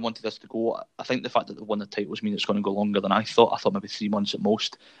long they wanted this to go. I think the fact that they won the titles means it's going to go longer than I thought. I thought maybe 3 months at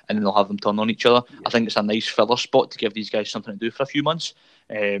most, and then they'll have them turn on each other. Yeah. I think it's a nice filler spot to give these guys something to do for a few months,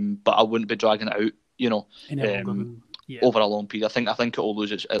 but I wouldn't be dragging it out, you know. Over a long period. I think it'll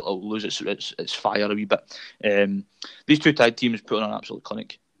lose its fire a wee bit. These two tag teams put on an absolute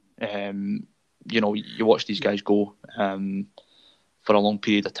clinic. You know, you watch these guys go for a long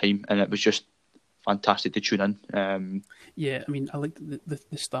period of time, and it was just fantastic to tune in. Yeah, I mean, I liked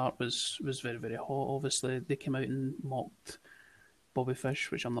the start was very, very hot. Obviously, they came out and mocked Bobby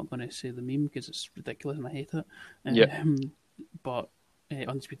Fish, which I'm not going to say the meme because it's ridiculous and I hate it. But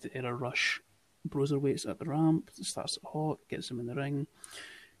Undisputed Era Rush Broserweights at the ramp, starts it hot, gets him in the ring.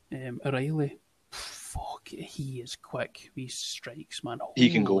 O'Reilly, he is quick. These strikes, man. He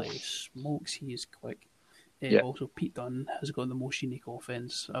can go. Smokes, he is quick. Also, Pete Dunne has got the most unique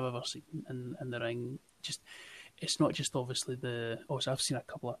offense I've ever seen in the ring. It's not just obviously I've seen a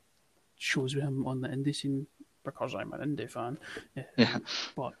couple of shows with him on the indie scene because I'm an indie fan.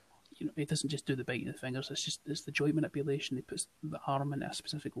 But you know, he doesn't just do the biting of the fingers. It's the joint manipulation. He puts the arm in a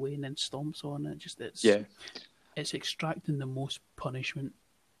specific way and then stomps on it. It's extracting the most punishment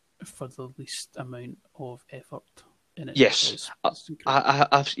for the least amount of effort in it. Yes,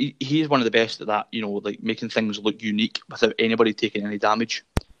 he is one of the best at that. You know, like making things look unique without anybody taking any damage.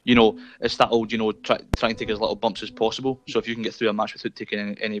 You know, it's that old, you know, trying to take as little bumps as possible. So if you can get through a match without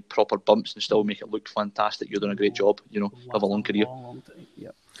taking any proper bumps and still make it look fantastic, you're doing a great job. You know, have a long career. Long time.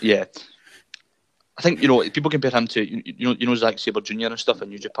 Yep. Yeah. I think, you know, people compare him to, you know Zack Sabre Jr. and stuff in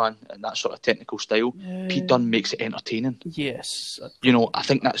New Japan and that sort of technical style. Pete Dunne makes it entertaining. Yes. You know, I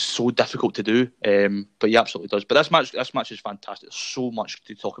think that's so difficult to do, but he absolutely does. But this match is fantastic. There's so much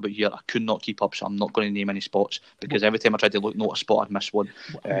to talk about here. I could not keep up, so I'm not going to name any spots because every time I tried to note a spot, I'd miss one.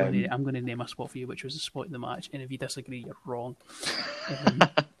 I'm going to name a spot for you, which was the spot in the match, and if you disagree, you're wrong.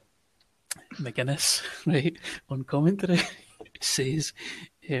 McGuinness, right, on commentary, says...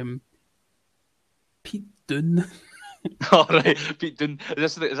 Pete Dunne. All right, Pete Dunne.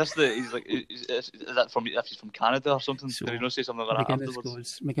 Is this he's like? Is that from? If he's from Canada or something? So did he not say something like that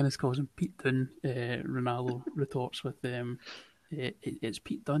afterwards? McGuinness calls him Pete Dunne. Ronaldo retorts with it's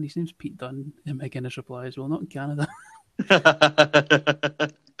Pete Dunne. His name's Pete Dunne. And McGuinness replies, "Well, not in Canada."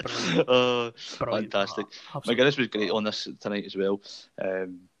 Fantastic. McGuinness was great on this tonight as well.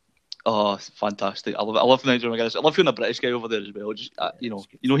 Fantastic! I love Nigel McGuinness. I love feeling a British guy over there as well. Just you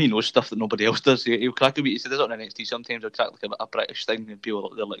know, he knows stuff that nobody else does. He'll crack a beat. He said this on NXT. Sometimes he'll crack like a British thing, and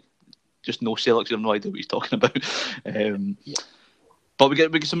people they're like, just no sell because they have no idea what he's talking about. But we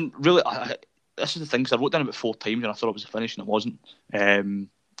get some really. this is the thing, because I wrote down about 4 times and I thought it was a finish and it wasn't.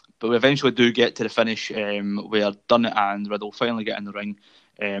 But we eventually do get to the finish where Dunnett and Riddle finally get in the ring.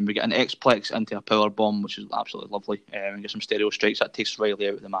 We get an X-Plex into a power bomb, which is absolutely lovely. We get some stereo strikes that takes Riley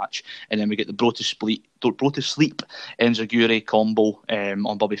out of the match, and then we get the Bro to Sleep Enziguri combo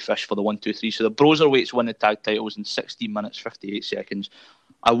on Bobby Fish for the 1-2-3. So the Broserweights win the tag titles in 16 minutes 58 seconds.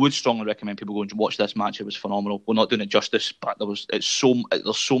 I would strongly recommend people go and watch this match. It was phenomenal. We're not doing it justice, but there's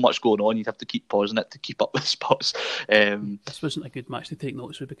so much going on. You'd have to keep pausing it to keep up with spots. This wasn't a good match to take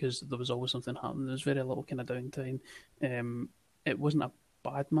notice of because there was always something happening. There was very little kind of downtime. It wasn't a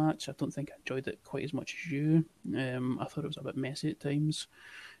bad match. I don't think I enjoyed it quite as much as you. I thought it was a bit messy at times,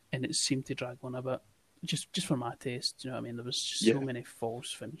 and it seemed to drag on a bit. Just for my taste, you know what I mean? There was just so many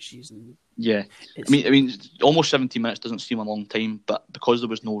false finishes, and I mean, almost 17 minutes doesn't seem a long time, but because there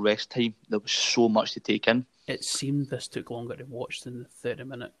was no rest time, there was so much to take in. It seemed this took longer to watch than the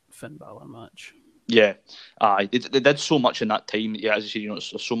 30-minute Finn Balor match. Yeah, they did so much in that time. Yeah, as I said,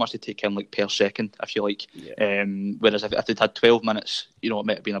 there's so much to take in, like per second, I feel like. Yeah. Whereas if they'd had 12 minutes, it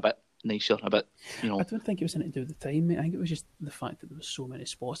might have been a bit nicer, a bit, I don't think it was anything to do with the time, mate. I think it was just the fact that there was so many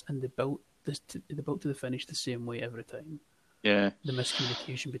spots and they built to the finish the same way every time. Yeah. The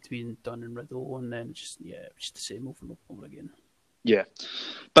miscommunication between Dunn and Riddle, and then just the same over and over again. Yeah,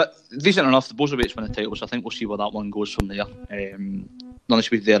 but decent enough. The Broserweights win the titles. I think we'll see where that one goes from there.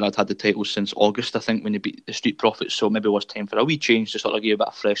 Honestly, with there, I'd had the titles since August, I think, when they beat the Street Profits. So maybe it was time for a wee change to sort of give a bit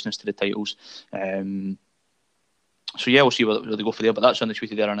of freshness to the titles. So yeah, we'll see where they go for there. But that's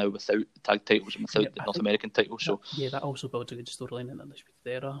Undisputed Era now without the tag titles and without the North American titles. So that also builds a good storyline in Undisputed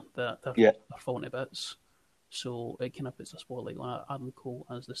Era. They're falling to bits. So it kind of puts a spotlight on Adam Cole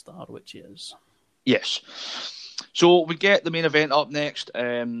as the star, which he is. Yes. So we get the main event up next.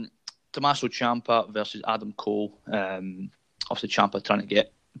 Tommaso Ciampa versus Adam Cole. Obviously, Ciampa trying to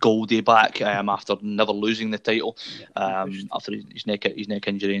get Goldie back after never losing the title after his neck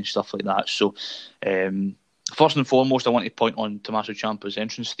injury and stuff like that. So first and foremost, I want to point on Tommaso Ciampa's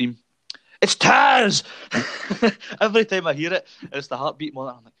entrance theme. It's Taz! Every time I hear it, it's the heartbeat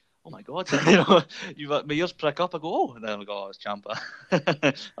mother. I'm like, oh my God, my ears prick up. I go, oh, and then I go, oh, it's Ciampa.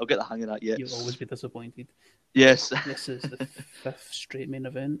 I'll get the hang of that yet. You'll always be disappointed. Yes. This is the 5th straight main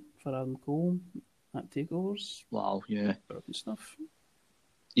event for Adam Cole at TakeOvers. Wow, yeah. Broken stuff.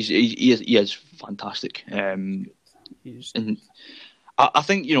 He is fantastic. And I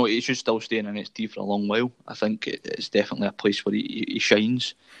think, he should still stay in NXT for a long while. I think it's definitely a place where he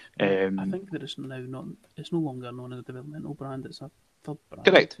shines. I think that it's no longer known as a developmental brand, it's a third brand.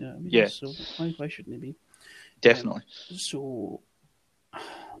 Correct. Yeah. So why shouldn't it be? Definitely. So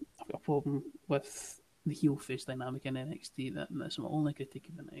I've got a problem with the heel face dynamic in NXT. That's my only critique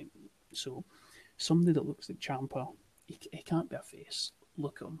of the night. So somebody that looks like Ciampa, he can't be a face.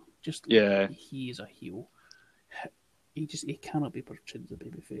 Look at him. He is a heel. He cannot be portrayed as a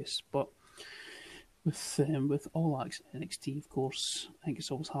babyface. But with All Access NXT, of course, I think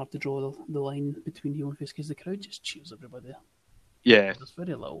it's always hard to draw the line between heel and face because the crowd just cheers everybody. Yeah. There's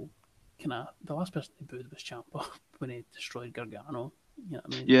very little the last person they booed was Ciampa when he destroyed Gargano. You know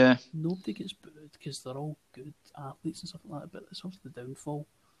what I mean? Yeah. Nobody gets booed because they're all good athletes and stuff like that, but it's also the downfall.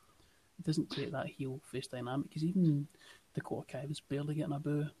 It doesn't create that heel face dynamic because even Dakota Kai was barely getting a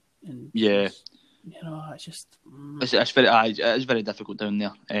boo. And it's just it's very difficult down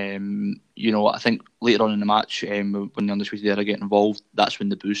there. I think later on in the match, when the Undisputed Era get involved, that's when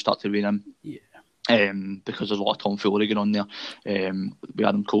the boos start to rain in. Yeah. Because there's a lot of tomfoolery going on there with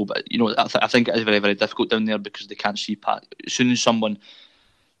Adam Cole. But I think it is very, very difficult down there because they can't see Pat. As soon as someone,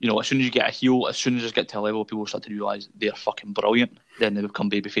 as soon as you get a heel, as soon as it gets to a level, people start to realise they're fucking brilliant. Then they become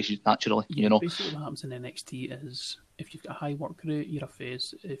baby faces naturally. Basically, what happens in NXT is if you've got a high work rate, you're a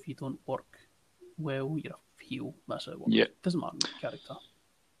face. If you don't work well, you're a heel. That's how it works. Yeah. It doesn't matter the character.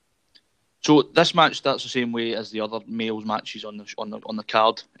 So this match starts the same way as the other males matches on the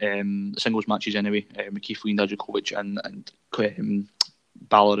card. The singles matches anyway. With Keith Lee and Dijakovic and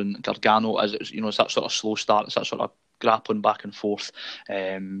Balor and Gargano. As it's that sort of slow start. It's that sort of grappling back and forth,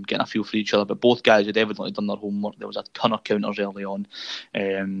 getting a feel for each other. But both guys had evidently done their homework. There was a ton of counters early on.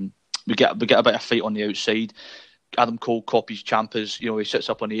 We get a bit of a fight on the outside. Adam Cole copies Ciampa's. He sits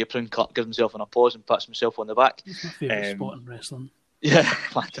up on the apron, gives himself an applause, and pats himself on the back. It's my favourite spot in wrestling. Yeah,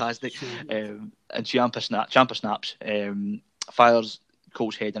 fantastic. And Ciampa snaps, fires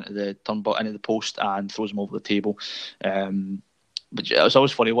Cole's head into the turnbuckle, into the post, and throws him over the table. But it's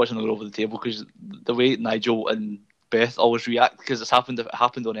always funny watching him go over the table because the way Nigel and Beth always react because it happened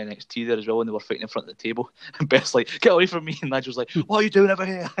on NXT there as well when they were fighting in front of the table. And Beth's like, "Get away from me!" And Nigel's like, "What are you doing over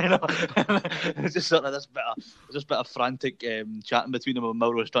here?" You know, it's just sort of this bit of frantic chatting between them when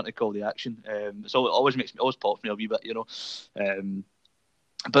Melrose trying to call the action. So it always pops me a wee bit, you know.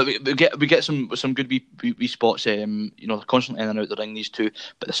 But we get some good wee spots. You know, they're constantly in and out the ring, these two.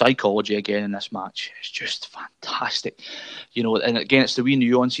 But the psychology again in this match is just fantastic. You know, and again, it's the wee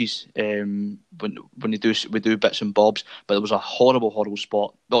nuances when we do bits and bobs. But there was a horrible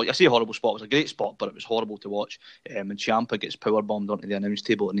spot. Well, I say horrible spot. It was a great spot, but it was horrible to watch. And Ciampa gets powerbombed onto the announce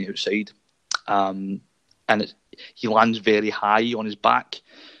table on the outside, and he lands very high on his back.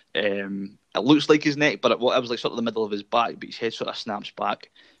 It looks like his neck, but it was like sort of the middle of his back, but his head sort of snaps back.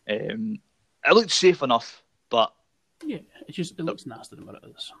 It looked safe enough, but yeah, it looks nasty the minute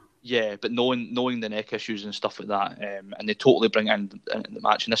it is. Yeah, but knowing the neck issues and stuff like that, and they totally bring it in the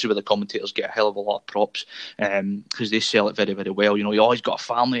match, and this is where the commentators get a hell of a lot of props, because they sell it very, very well. You know, you always got a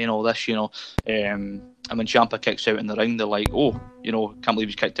family and all this, you know, and when Ciampa kicks out in the ring, they're like, oh, you know, can't believe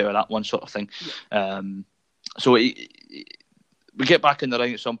he's kicked out of that one, sort of thing. Yeah. So we get back in the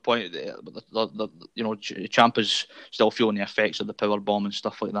ring at some point. You know, Ciampa's still feeling the effects of the power bomb and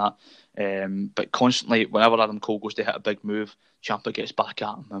stuff like that. But constantly, whenever Adam Cole goes to hit a big move, Ciampa gets back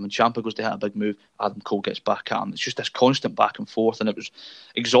at him. And when Ciampa goes to hit a big move, Adam Cole gets back at him. It's just this constant back and forth, and it was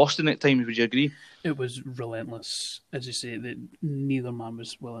exhausting at times. Would you agree? It was relentless, as you say. That neither man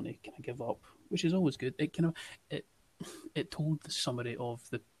was willing to kind of give up, which is always good. It told the summary of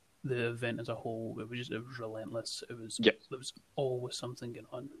the event as a whole. It was relentless. There was always something going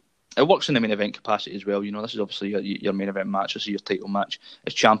on. It works in the main event capacity as well. You know, this is obviously your main event match. This is your title match.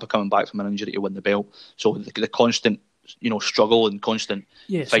 It's Ciampa coming back from an injury to win the belt. So the constant, you know, struggle and constant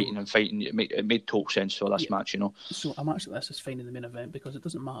fighting. It made total sense for this match. You know. So a match like this is fine in the main event because it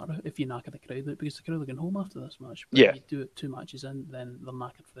doesn't matter if you knacker the crowd out, because the crowd are going home after this match. But if you do it 2 matches in, then they're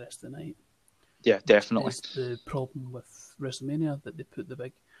knackered for the rest of the night. Yeah, definitely. It's the problem with WrestleMania that they put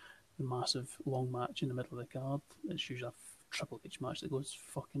the massive long match in the middle of the card. It's usually a Triple H match that goes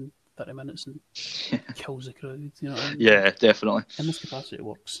fucking 30 minutes and kills the crowd. You know what I mean? Yeah, definitely. In this capacity, it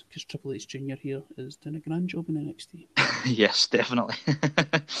works because Triple H Jr. here is doing a grand job in NXT. Yes, definitely.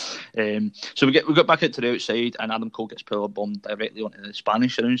 So we got back out to the outside, and Adam Cole gets power bombed directly onto the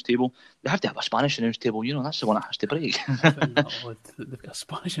Spanish announce table. They have to have a Spanish announce table, you know. That's the one that has to break. I found that odd that they've got a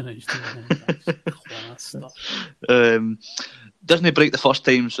Spanish announce table. That's class stuff. Doesn't break the first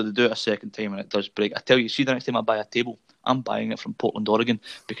time, so they do it a second time, and it does break. I tell you, see, the next time I buy a table, I'm buying it from Portland, Oregon,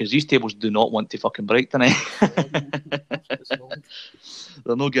 because these tables do not want to fucking break tonight.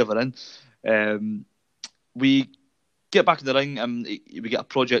 They're no giving in. We get back in the ring, and we get a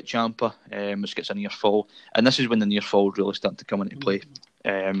Project Ciampa, which gets a near fall, and this is when the near fall really starting to come into play.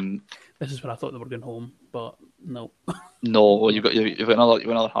 This is where I thought they were going home, but no. No, you've got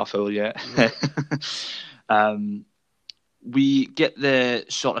another half hour yet. Yeah. We get the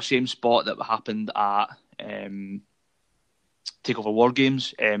sort of same spot that happened at Takeover War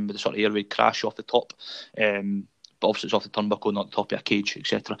Games, with the sort of air raid crash off the top. But obviously it's off the turnbuckle, not the top of a cage,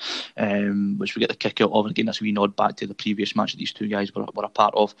 etc. Which we get the kick out of, and again that's a wee nod back to the previous match that these two guys were a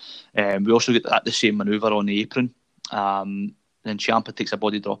part of. We also get the same manoeuvre on the apron. Then Ciampa takes a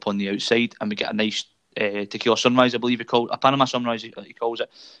body drop on the outside, and we get a nice tequila sunrise, I believe he called it, a Panama sunrise, he calls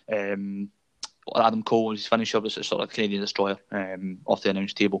it. Adam Cole, his finisher, was a sort of Canadian destroyer off the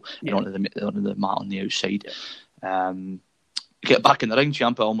announce table and onto the mat on the outside. Get back in the ring,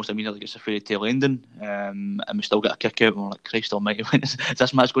 Ciampa almost immediately gets a fairy tale ending, and we still get a kick out, and we're like, Christ almighty, when is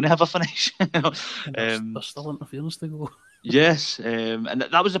this match going to have a finish? There's still interference to go. Yes, and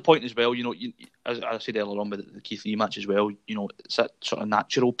that was the point as well. You know, as I said earlier on with the Keith Lee match as well, you know, it's that sort of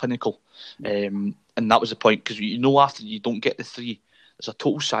natural pinnacle, and that was the point, because you know after you don't get the 3, there's a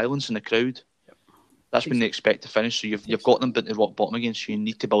total silence in the crowd. That's when they expect to finish. So you've got them to rock bottom again, so you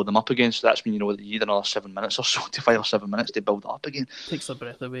need to build them up again. So that's when you know that you need another 7 minutes or so, to 5 or 7 minutes to build it up again. Takes their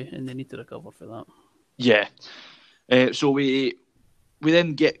breath away, and they need to recover for that. Yeah. So we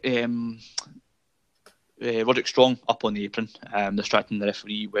then get Roderick Strong up on the apron, distracting the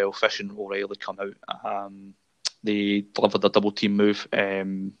referee while Fish and O'Reilly come out. They deliver the double team move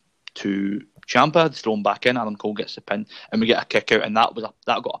to Ciampa. It's thrown back in. Adam Cole gets the pin, and we get a kick out, and that got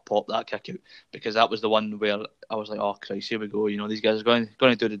a pop, that kick out, because that was the one where I was like, oh Christ, here we go. You know, these guys are going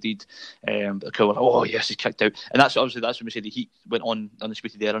to do the deed. But the crowd were, oh yes, he's kicked out, and that's when we say the heat went on the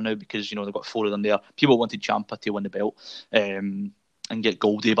Undisputed Era now, because you know they've got 4 of them there. People wanted Ciampa to win the belt and get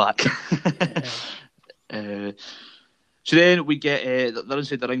Goldie back. So then we get they're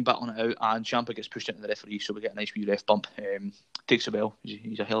inside the ring battling it out, and Ciampa gets pushed into the referee, so we get a nice wee ref bump. Takes a bell.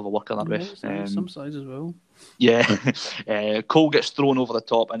 He's a hell of a worker, that ref. Nice. Some size as well. Yeah. Cole gets thrown over the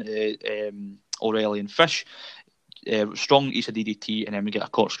top into O'Reilly and Fish. Strong East of DDT, and then we get a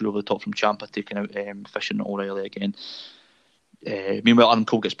corkscrew over the top from Ciampa, taking out Fish and O'Reilly again. Meanwhile, Adam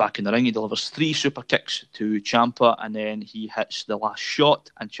Cole gets back in the ring. He delivers 3 super kicks to Ciampa, and then he hits the last shot,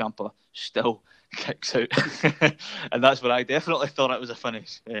 and Ciampa still kicks out. And that's where I definitely thought it was a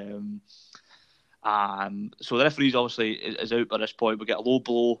finish. So the referee's obviously is out by this point. We get a low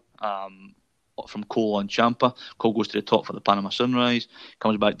blow from Cole on Ciampa. Cole goes to the top for the Panama Sunrise,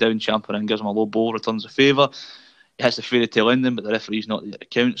 comes back down. Ciampa and gives him a low blow, returns the favour. It has the fairy tale ending, but the referee's not there to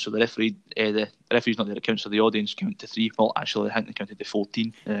count. So the referee's not there to count. So the audience count to 3. Well, actually, I think they counted to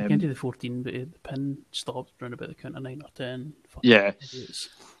 14. They counted to 14, but the pin stopped around about the count of 9 or 10. Yeah.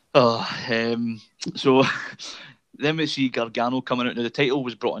 So then we see Gargano coming out. Now the title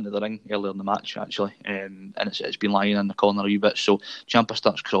was brought into the ring earlier in the match, actually, and it's been lying in the corner a wee bit. So Ciampa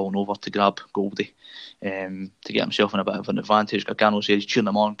starts crawling over to grab Goldie to get himself in a bit of an advantage. Gargano says, cheering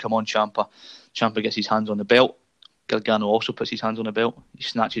him on, come on, Ciampa. Ciampa gets his hands on the belt. Gargano also puts his hands on the belt. He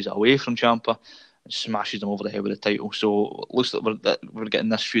snatches it away from Ciampa and smashes him over the head with the title. So it looks like we're getting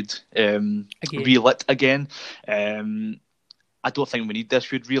this feud relit again. I don't think we need this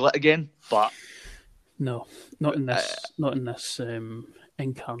feud relit again, but no, not in this. Not in this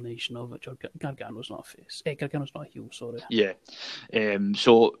incarnation of it. Gargano's not a face. Gargano's not a heel. Sorry. Yeah.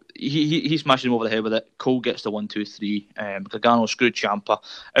 So he smashes him over the head with it. Cole gets the 1, 2, 3. Gargano screwed Ciampa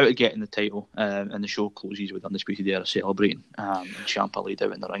out of getting the title, and the show closes with Undisputed Era celebrating. And Ciampa laid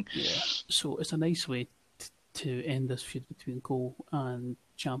out in the ring. Yeah. So it's a nice way to end this feud between Cole and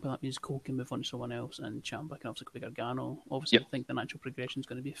Ciampa. That means Cole can move on to someone else, and Ciampa can obviously go to Gargano. Obviously, I think the natural progression is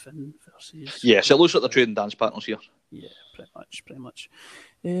going to be Finn versus. Yeah, so it looks like they're trading dance partners here. Yeah, pretty much.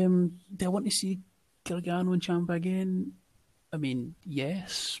 Do I want to see Gargano and Ciampa again? I mean,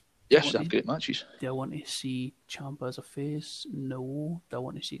 yes. Yes, they have great matches. Do I want to see Ciampa as a face? No. Do I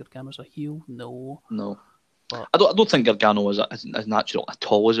want to see Gargano as a heel? No. But I don't think Gargano is as natural at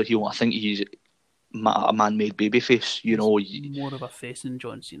all as a heel. I think he's a man-made babyface, you know. More of a face than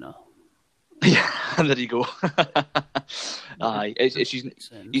John Cena. Yeah, there you go. Aye, it's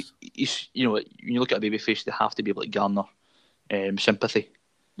you know, when you look at a babyface, they have to be able to garner sympathy,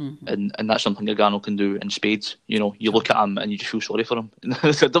 and that's something Gargano can do in spades. You know, you look at him and you just feel sorry for him.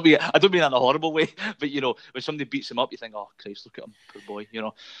 So I don't mean that in a horrible way, but you know, when somebody beats him up, you think, oh Christ, look at him, poor boy. You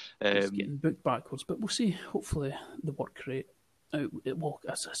know, he's getting booked backwards, but we'll see. Hopefully, the work rate. Well,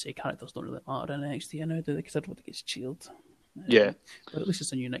 as I say, characters don't really matter in NXT now, do they? Because everybody gets cheered. Yeah. But at least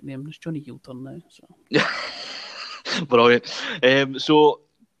it's a new nickname. It's Johnny Heel-turn now. So. Brilliant. So,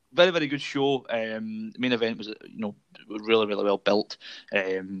 very, very good show. Main event was, really, really well built.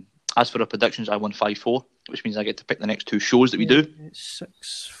 As for our predictions, I won 5-4, which means I get to pick the next 2 shows that we do. 6-4.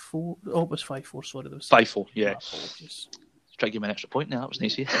 Oh, it was 5-4. Sorry, there was 5-4. Yeah. Apologies. Try to give me an extra point now. That was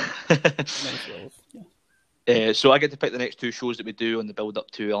nice. Yeah. So I get to pick the next 2 shows that we do on the build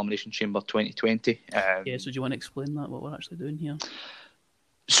up to Elimination Chamber 2020. So do you want to explain that, what we're actually doing here?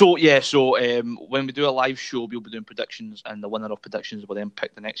 So when we do a live show, we'll be doing predictions, and the winner of predictions will then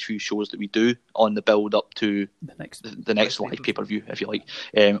pick the next few shows that we do on the build up to the next live pay-per-view, if you like.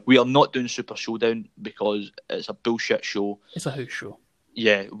 We are not doing Super Showdown because it's a bullshit show. It's a house show.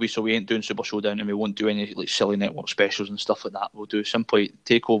 Yeah, we ain't doing Super Showdown, and we won't do any like silly network specials and stuff like that. We'll do simply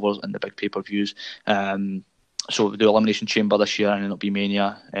takeovers and the big pay-per-views. So we'll do Elimination Chamber this year, and it'll be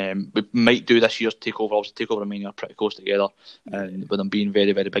Mania. We might do this year's takeover. Obviously, takeover and Mania are pretty close together, and with them being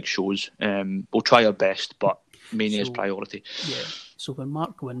very, very big shows, we'll try our best, but Mania is priority. Yeah. So when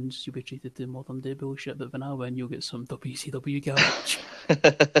Mark wins, you'll be treated to Modern Day bullshit, but when I win, you'll get some WCW garbage.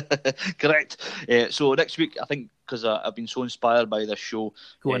 Correct. So next week, I think, because I've been so inspired by this show.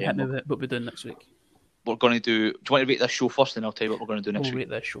 Go on, hit me with it. What we're doing next week. We're going to do. Do you want to rate this show first, and I'll tell you what we're going to do next week? We'll rate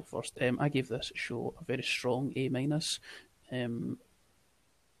this show first. I gave this show a very strong A-. I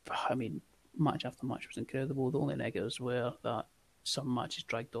mean, match after match was incredible. The only negatives were that some matches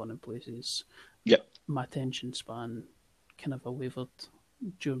dragged on in places. Yep. My attention span kind of wavered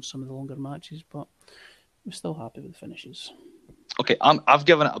during some of the longer matches, but we're still happy with the finishes. Okay, I've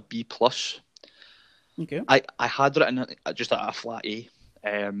given it a B+. Okay. I had written it just at a flat A.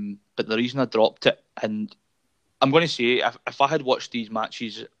 But the reason I dropped it, and I'm going to say, if I had watched these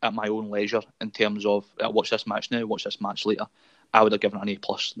matches at my own leisure, in terms of I watch this match now, watch this match later, I would have given it an A+.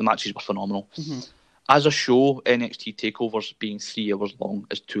 The matches were phenomenal. Mm-hmm. As a show, NXT takeovers being 3 hours long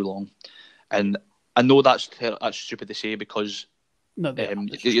is too long, and I know that's stupid to say because No, The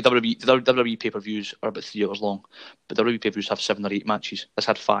WWE pay-per-views are about 3 hours long, but WWE pay-per-views have 7 or 8 matches. This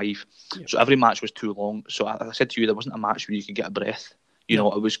had 5, so every match was too long. So I said to you, there wasn't a match where you could get a breath. You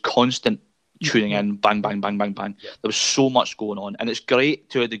know, it was constant tuning in, bang, bang, bang, bang, bang. There was so much going on, and it's great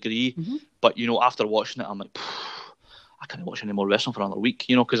to a degree. But you know, after watching it, I'm like, I can't watch any more wrestling for another week.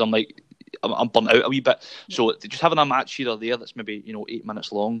 You know, because I'm like, I'm burnt out a wee bit. So just having a match here or there that's maybe 8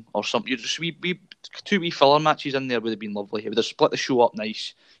 minutes long or something, you just 2 wee filler matches in there would have been lovely. It would have split the show up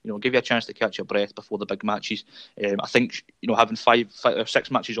nice. You know, give you a chance to catch your breath before the big matches. I think having 5 or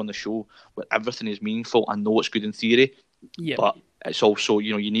 6 matches on the show where everything is meaningful. I know it's good in theory, but it's also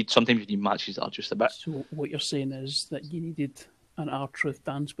you need matches that are just a bit. So what you're saying is that you needed an R-Truth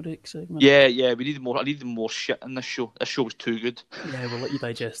dance break segment? Yeah, we needed more. I needed more shit in this show. This show was too good. Yeah, we'll let you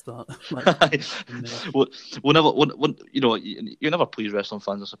digest that. You never please wrestling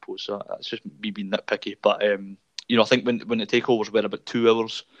fans, I suppose. So that's just me being nitpicky. But I think when the takeovers were about 2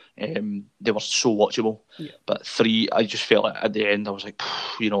 hours, they were so watchable. Yeah. But 3, I just felt like at the end, I was like,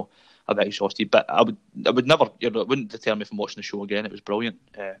 a bit exhausted. But I would never, it wouldn't deter me from watching the show again. It was brilliant.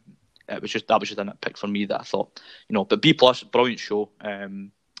 That was just a nitpick for me that I thought, but B+, brilliant show.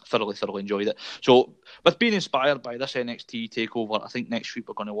 Thoroughly enjoyed it. So with being inspired by this NXT takeover, I think next week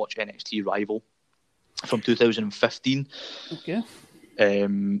we're going to watch NXT Rival from 2015. Okay.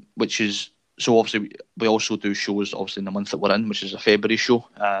 Which is, so obviously we also do shows obviously in the month that we're in, which is a February show.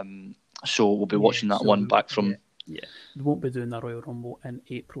 So we'll be watching that one back from. Yeah, we won't be doing the Royal Rumble in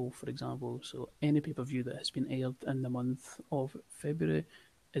April, for example. So any pay-per-view that has been aired in the month of February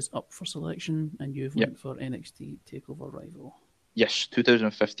is up for selection, and you've went for NXT TakeOver Rival. Yes,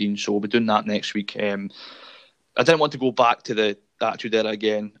 2015. So we'll be doing that next week. I didn't want to go back to the Attitude Era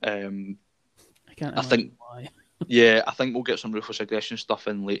again. I can't imagine why. I think we'll get some Ruthless Aggression stuff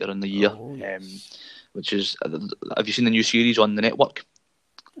in later in the year. Which is, have you seen the new series on the network?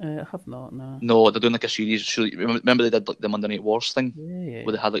 I have not, no. No, they're doing like a series. So remember they did like the Monday Night Wars thing? Yeah.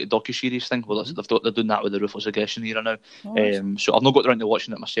 Where they had like a docu-series thing? Well, they're doing that with the Ruthless Aggression era now. So I've not got around to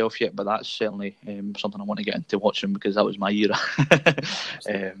watching it myself yet, but that's certainly something I want to get into watching because that was my era.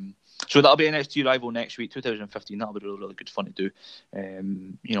 So that'll be NXT Rival next week, 2015. That'll be really, really good fun to do.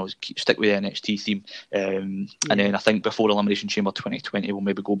 Stick with the NXT theme. And then I think before Elimination Chamber 2020, we'll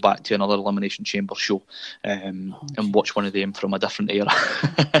maybe go back to another Elimination Chamber show and watch one of them from a different era.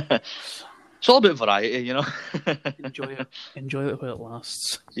 It's all about variety, Enjoy it while it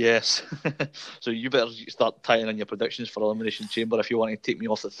lasts. Yes. So you better start tying in your predictions for Elimination Chamber if you want to take me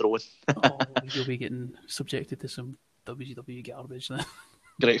off the throne. You'll be getting subjected to some WCW garbage then.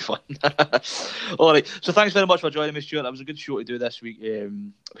 Great fun. All right, so thanks very much for joining me, Stuart. That was a good show to do this week. We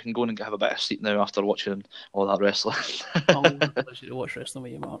can go and have a bit of sleep now after watching all that wrestling. Pleasure to watch wrestling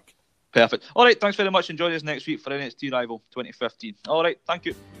with you, Mark. Perfect. All right, thanks very much, and join us next week for NXT Rival 2015. All right, thank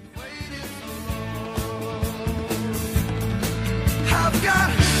you. I've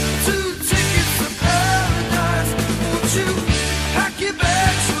got 2 tickets to paradise. Won't you